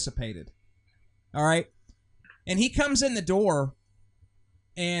anticipated. All right? And he comes in the door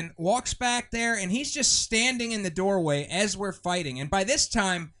and walks back there, and he's just standing in the doorway as we're fighting. And by this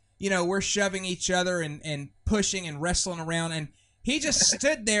time, we're shoving each other and pushing and wrestling around. And he just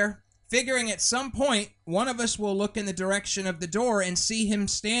stood there, figuring at some point, one of us will look in the direction of the door and see him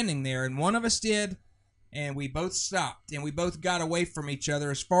standing there. And one of us did, and we both stopped. And we both got away from each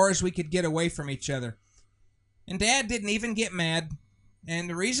other as far as we could get away from each other. And Dad didn't even get mad. And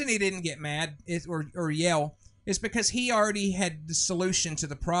the reason he didn't get mad or yell is because he already had the solution to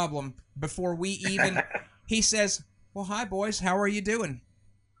the problem before we even... He says, well, hi, boys. How are you doing?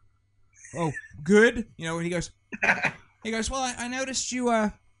 Oh, good. He goes, well, I noticed you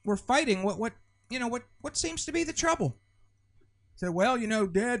were fighting. What seems to be the trouble? I said, well,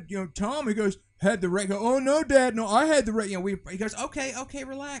 Dad, Tom, he goes, had the record. Oh, no, Dad, no, I had the record. He goes, okay,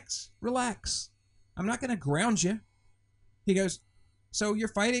 relax. I'm not going to ground you. He goes, so you're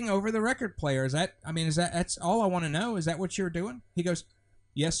fighting over the record player. That's all I want to know. Is that what you're doing? He goes,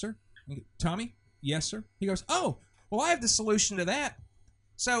 yes, sir. Tommy, yes, sir. He goes, oh, well, I have the solution to that.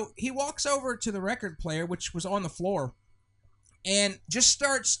 So he walks over to the record player, which was on the floor, and just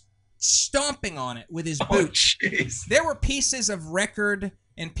starts stomping on it with his boot. Jeez. There were pieces of record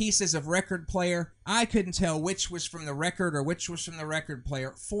and pieces of record player. I couldn't tell which was from the record or which was from the record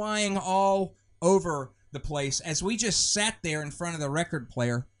player, flying all over the place as we just sat there in front of the record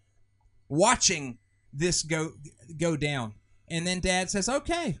player watching this go down. And then Dad says,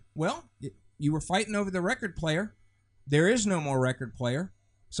 okay, well, you were fighting over the record player. There is no more record player.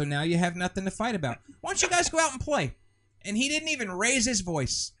 So now you have nothing to fight about. Why don't you guys go out and play? And he didn't even raise his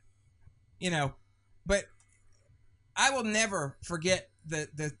voice. But I will never forget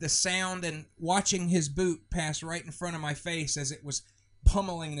the sound and watching his boot pass right in front of my face as it was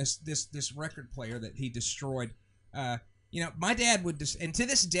pummeling this record player that he destroyed. My dad would and to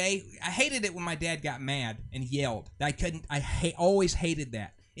this day, I hated it when my dad got mad and yelled. Always hated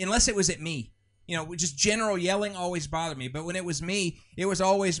that. Unless it was at me. Just general yelling always bothered me. But when it was me, it was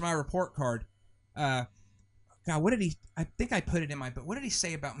always my report card. God, what did he... I think I put it in my book. What did he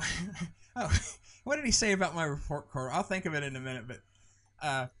say about my... Oh, what did he say about my report card? I'll think of it in a minute.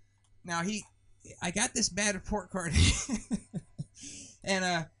 But now I got this bad report card,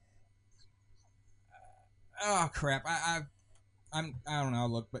 and oh crap, I don't know.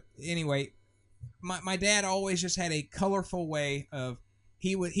 Look, but anyway, my dad always just had a colorful way of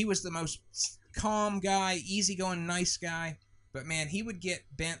he was the most calm guy, easygoing, nice guy. But man, he would get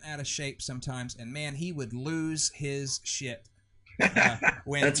bent out of shape sometimes, and man, he would lose his shit. And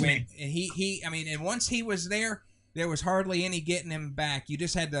once he was there was hardly any getting him back. You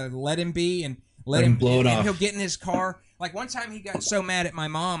just had to let him be and let him blow it off. He'll get in his car. Like one time he got so mad at my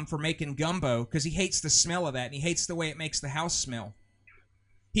mom for making gumbo because he hates the smell of that and he hates the way it makes the house smell.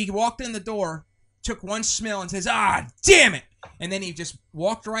 He walked in the door, took one smell and says, "Ah, damn it!" And then he just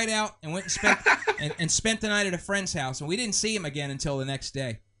walked right out and went and spent and spent the night at a friend's house. And we didn't see him again until the next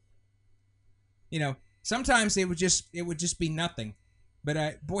day. You know, sometimes it would just be nothing.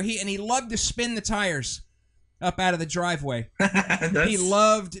 But boy, he loved to spin the tires up out of the driveway. He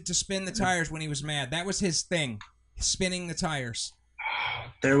loved to spin the tires when he was mad. That was his thing, spinning the tires.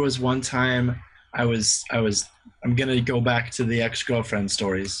 There was one time I'm gonna go back to the ex-girlfriend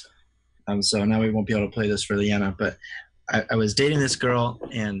stories. So now we won't be able to play this for Leanna, but I was dating this girl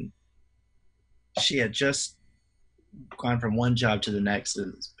and she had just gone from one job to the next as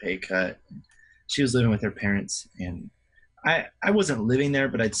a pay cut. She was living with her parents, and I wasn't living there,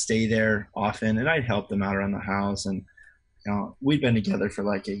 but I'd stay there often and I'd help them out around the house. And we'd been together for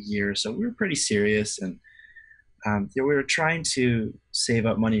like a year, so we were pretty serious, and we were trying to save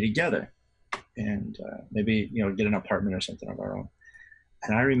up money together and maybe get an apartment or something of our own.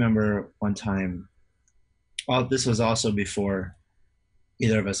 And I remember one time, this was also before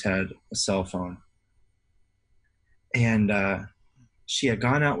either of us had a cell phone, and she had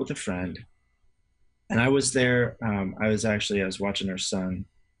gone out with a friend. And I was there. I was watching her son,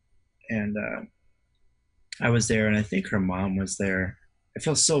 and I was there, and I think her mom was there. I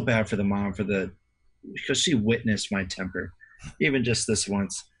feel so bad for the mom because she witnessed my temper, even just this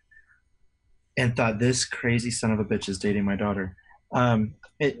once, and thought this crazy son of a bitch is dating my daughter.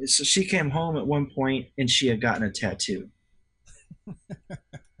 So she came home at one point, and she had gotten a tattoo,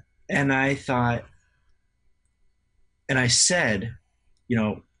 and I thought, and I said,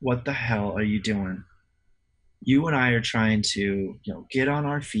 what the hell are you doing? You and I are trying to, get on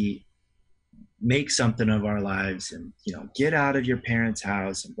our feet, make something of our lives, and, get out of your parents'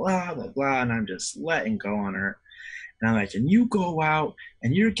 house and blah, blah, blah. And I'm just letting go on her. And I'm like, and you go out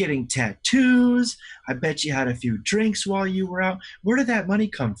and you're getting tattoos. I bet you had a few drinks while you were out. Where did that money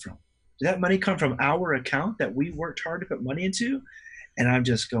come from? Did that money come from our account that we worked hard to put money into? And I'm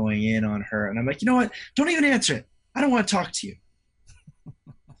just going in on her. And I'm like, you know what? Don't even answer it. I don't want to talk to you.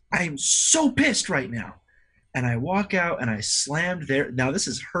 I am so pissed right now. And I walk out and I slammed now this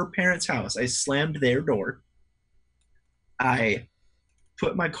is her parents' house. I slammed their door. I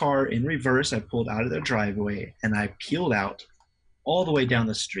put my car in reverse. I pulled out of their driveway and I peeled out all the way down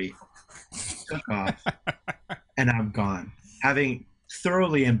the street, took off, and I'm gone, having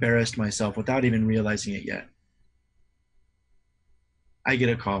thoroughly embarrassed myself without even realizing it yet. I get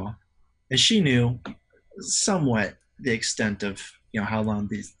a call, and she knew somewhat the extent of how long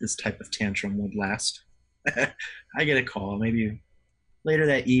this type of tantrum would last. I get a call maybe later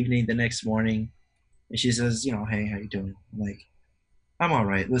that evening, the next morning, and she says, hey, how you doing? I'm like, I'm all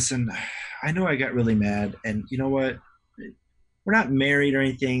right. Listen, I know I got really mad, and you know what? We're not married or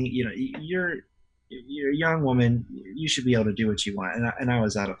anything. You're a young woman. You should be able to do what you want. And I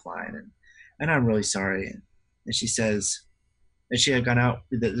was out of line, and I'm really sorry. And she says, and she had gone out.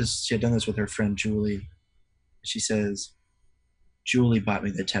 She had done this with her friend Julie. She says, Julie bought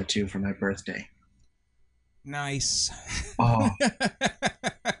me the tattoo for my birthday. Nice. Oh.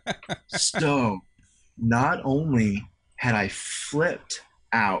 So not only had I flipped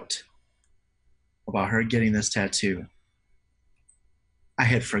out about her getting this tattoo, I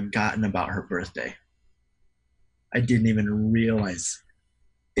had forgotten about her birthday. I didn't even realize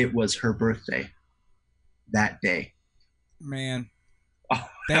it was her birthday that day. Man,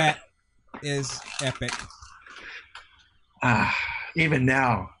 that is epic. Even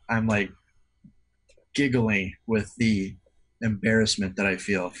now, I'm like giggling with the embarrassment that I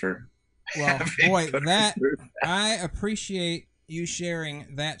feel for. Well, boy, I appreciate you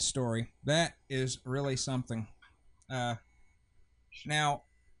sharing that story. That is really something. Now,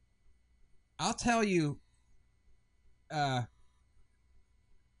 I'll tell you, and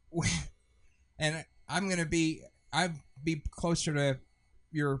I'd be closer to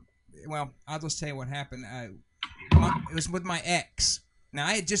your. Well, I'll just tell you what happened. It was with my ex. Now,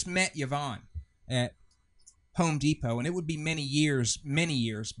 I had just met Yvonne at Home Depot, and it would be many years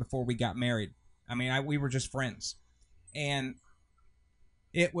before we got married. I mean, we were just friends. And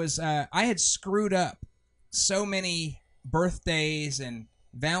it was, I had screwed up so many birthdays and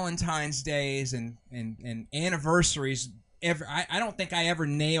Valentine's days and anniversaries. I don't think I ever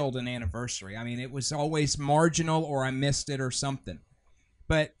nailed an anniversary. I mean, it was always marginal or I missed it or something.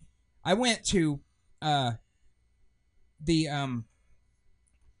 But I went to I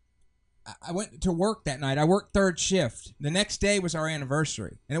went to work that night. I worked third shift. The next day was our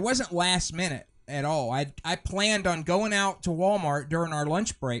anniversary. And it wasn't last minute at all. I planned on going out to Walmart during our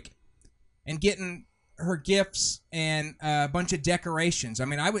lunch break and getting her gifts and a bunch of decorations. I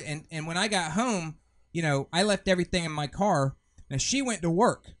mean, and when I got home, you know, I left everything in my car. Now, she went to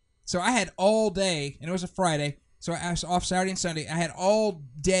work. So I had all day, and it was a Friday, so I was off Saturday and Sunday. I had all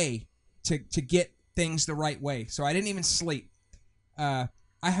day to get things the right way. So I didn't even sleep. I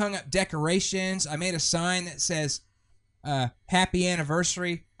hung up decorations. I made a sign that says, happy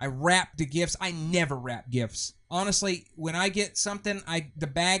anniversary. I wrapped the gifts. I never wrap gifts. Honestly, when I get something, the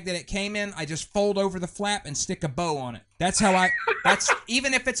bag that it came in, I just fold over the flap and stick a bow on it. That's how that's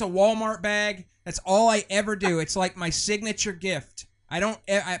even if it's a Walmart bag, that's all I ever do. It's like my signature gift.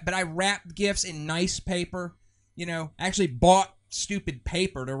 But I wrap gifts in nice paper. You know, I actually bought stupid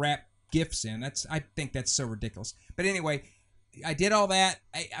paper to wrap gifts in. I think that's so ridiculous. But anyway, I did all that.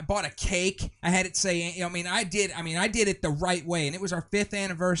 I bought a cake. I had it say, I did it the right way. And it was our 5th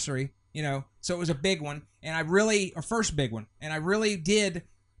anniversary, you know, so it was a big one. And our first big one. And I really did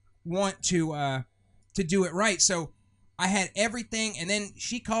want to do it right. So I had everything. And then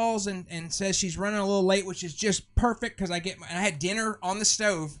she calls and says she's running a little late, which is just perfect because I had dinner on the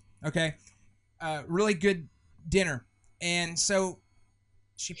stove. Okay. Really good dinner. And so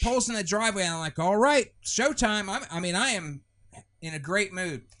she pulls in the driveway and I'm like, all right, showtime. I am in a great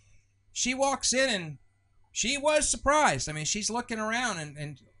mood. She walks in and she was surprised. I mean, she's looking around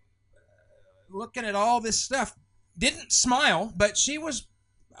and looking at all this stuff. Didn't smile, but she was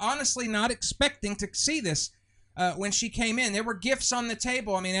honestly not expecting to see this when she came in. There were gifts on the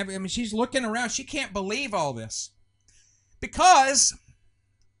table. I mean, she's looking around. She can't believe all this because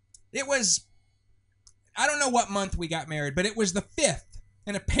it was, I don't know what month we got married, but it was the 5th.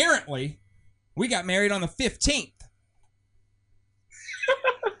 And apparently we got married on the 15th.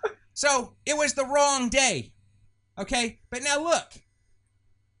 So it was the wrong day. Okay? But now look.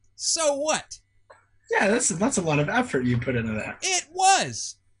 So what? Yeah, that's a lot of effort you put into that. It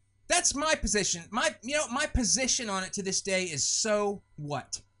was. That's my position. My position on it to this day is so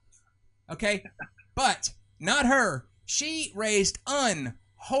what? Okay? But not her. She raised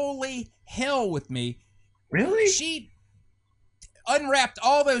unholy hell with me. Really? She unwrapped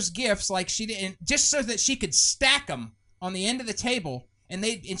all those gifts like she did, just so that she could stack them on the end of the table. And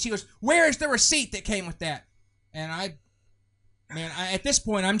she goes, "Where's the receipt that came with that?" And at this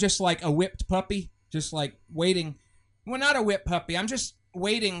point, I'm just like a whipped puppy, just like waiting. Well, not a whipped puppy. I'm just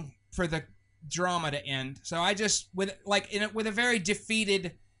waiting for the drama to end. So I just with a very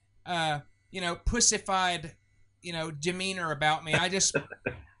defeated, pussified, demeanor about me. I just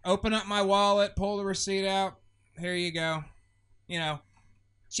open up my wallet, pull the receipt out. Here you go.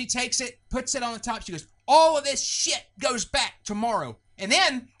 She takes it, puts it on the top. She goes, "All of this shit goes back tomorrow." And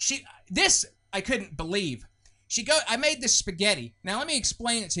then I couldn't believe. I made this spaghetti. Now let me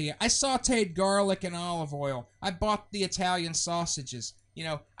explain it to you. I sauteed garlic and olive oil. I bought the Italian sausages.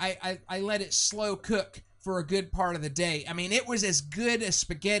 I let it slow cook for a good part of the day. I mean, it was as good a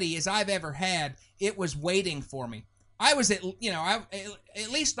spaghetti as I've ever had. It was waiting for me. I was at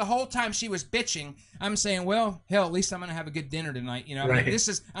least the whole time she was bitching, I'm saying, well, hell, at least I'm gonna have a good dinner tonight.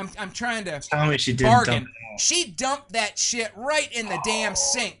 Right. I'm trying to tell me she didn't bargain. Dump it all. She dumped that shit right in the damn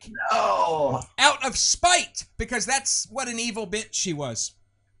sink. No. Out of spite, because that's what an evil bitch she was.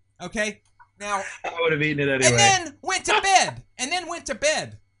 Okay? Now I would have eaten it anyway. And then went to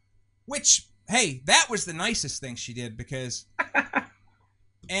bed. Which, hey, that was the nicest thing she did because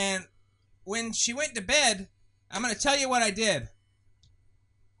and when she went to bed, I'm going to tell you what I did.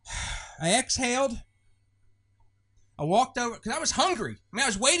 I exhaled. I walked over because I was hungry. I mean, I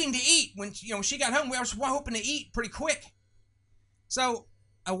was waiting to eat when she got home. I was hoping to eat pretty quick. So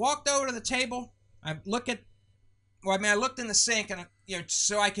I walked over to the table. I looked in the sink and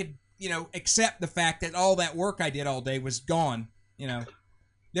so I could accept the fact that all that work I did all day was gone.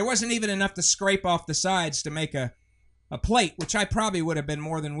 There wasn't even enough to scrape off the sides to make a plate, which I probably would have been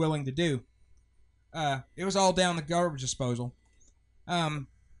more than willing to do. It was all down the garbage disposal.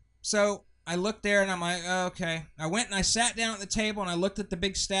 So I looked there and I'm like, oh, okay. I went and I sat down at the table and I looked at the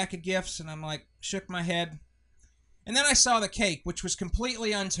big stack of gifts and I'm like, shook my head. And then I saw the cake, which was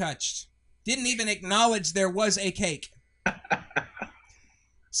completely untouched. Didn't even acknowledge there was a cake.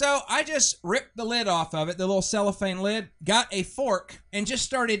 So I just ripped the lid off of it, the little cellophane lid, got a fork, and just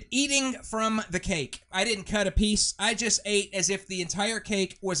started eating from the cake. I didn't cut a piece. I just ate as if the entire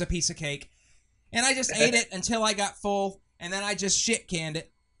cake was a piece of cake. And I just ate it until I got full, and then I just shit-canned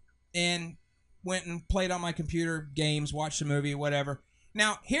it and went and played on my computer, games, watched a movie, whatever.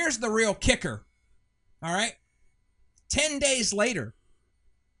 Now, here's the real kicker, all right? 10 days later,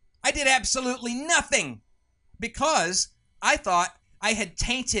 I did absolutely nothing because I thought I had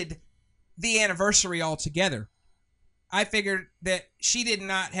tainted the anniversary altogether. I figured that she did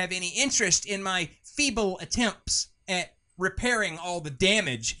not have any interest in my feeble attempts at repairing all the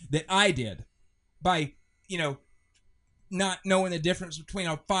damage that I did by, not knowing the difference between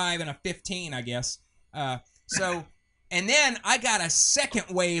a 5 and a 15, I guess. And then I got a second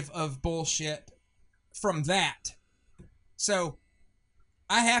wave of bullshit from that. So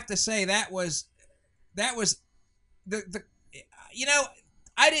I have to say that was the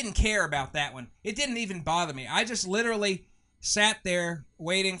I didn't care about that one. It didn't even bother me. I just literally sat there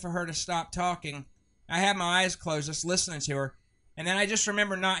waiting for her to stop talking. I had my eyes closed, just listening to her. And then I just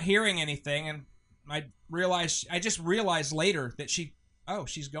remember not hearing anything, and I just realized later that she's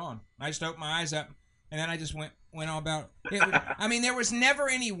gone. I just opened my eyes up, and then I just went on about it. There was never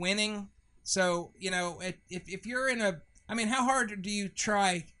any winning. So, if you're in how hard do you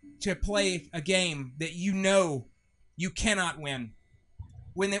try to play a game that you cannot win?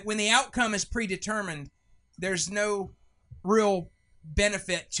 When the outcome is predetermined, there's no real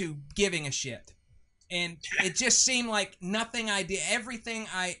benefit to giving a shit. And it just seemed like nothing I did, everything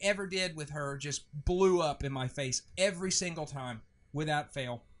I ever did with her just blew up in my face every single time without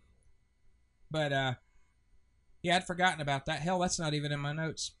fail. But, I'd forgotten about that. Hell, that's not even in my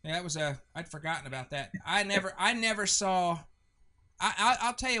notes. Yeah, I'd forgotten about that. I never saw,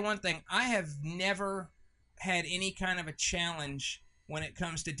 I'll tell you one thing. I have never had any kind of a challenge when it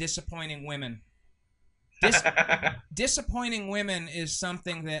comes to disappointing women. Disappointing women is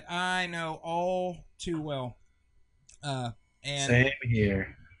something that I know all too well. Same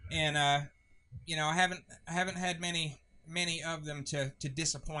here. And I haven't had many of them to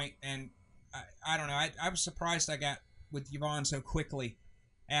disappoint, and I don't know. I was surprised I got with Yvonne so quickly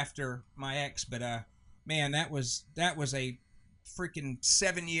after my ex, but man, that was a freaking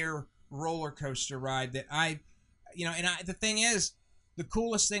 7-year roller coaster ride that the thing is, the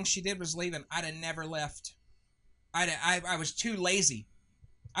coolest thing she did was leaving. I'd have never left. I was too lazy.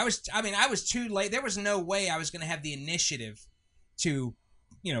 I was too late. There was no way I was going to have the initiative to,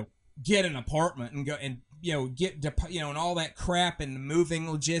 get an apartment and go and, and all that crap and moving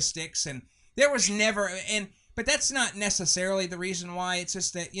logistics. And there was never, but that's not necessarily the reason why. It's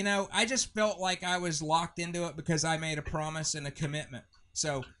just that, I just felt like I was locked into it because I made a promise and a commitment.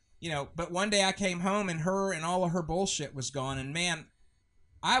 So, but one day I came home and her and all of her bullshit was gone. And man,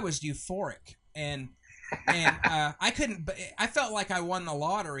 I was euphoric, and I felt like I won the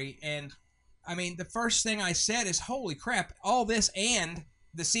lottery. And the first thing I said is, holy crap, all this and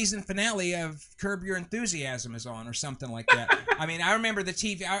the season finale of Curb Your Enthusiasm is on, or something like that. I remember the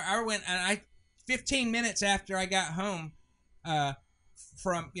TV. I went, and 15 minutes after I got home,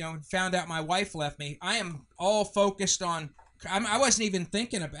 found out my wife left me. I am all focused on. I wasn't even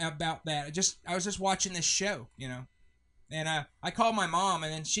thinking about that. I was just watching this show, And I called my mom,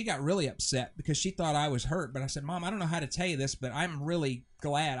 and then she got really upset because she thought I was hurt. But I said, Mom, I don't know how to tell you this, but I'm really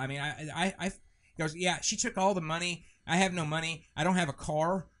glad. I goes, yeah, she took all the money. I have no money. I don't have a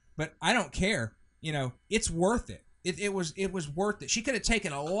car, but I don't care. It's worth it. It was worth it. She could have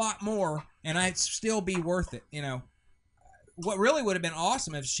taken a lot more, and I'd still be worth it. What really would have been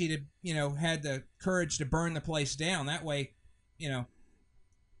awesome if she'd have, had the courage to burn the place down. That way,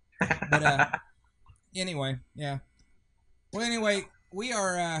 But anyway, yeah. Well, anyway, we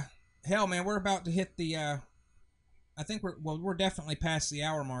are hell, man. We're about to hit the. I think we're definitely past the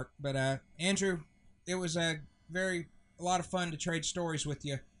hour mark. But Andrew, it was a lot of fun to trade stories with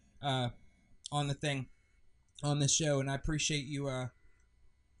you on this show, and I appreciate you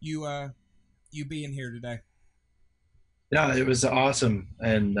being here today. Yeah, it was awesome,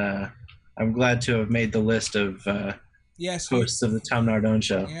 and I'm glad to have made the list of hosts of the Tom Nardone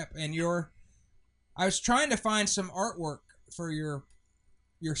Show. Yep, and I was trying to find some artwork for your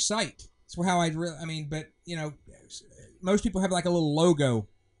site. That's how but most people have like a little logo.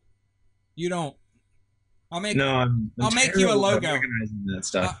 You don't. I'll make you a logo. Organizing that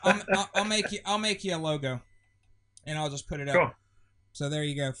stuff. I'll make you a logo, and I'll just put it up. Cool. So there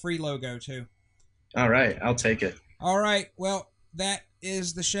you go, free logo too. All right, I'll take it. All right, well, that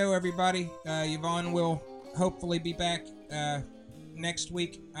is the show, everybody. Yvonne will hopefully be back next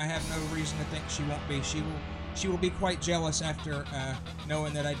week. I have no reason to think she won't be. she will be quite jealous after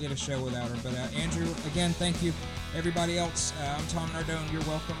knowing that I did a show without her. But Andrew, again, thank you. Everybody else, I'm Tom Nardone. You're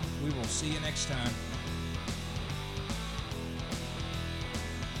welcome. We will see you next time.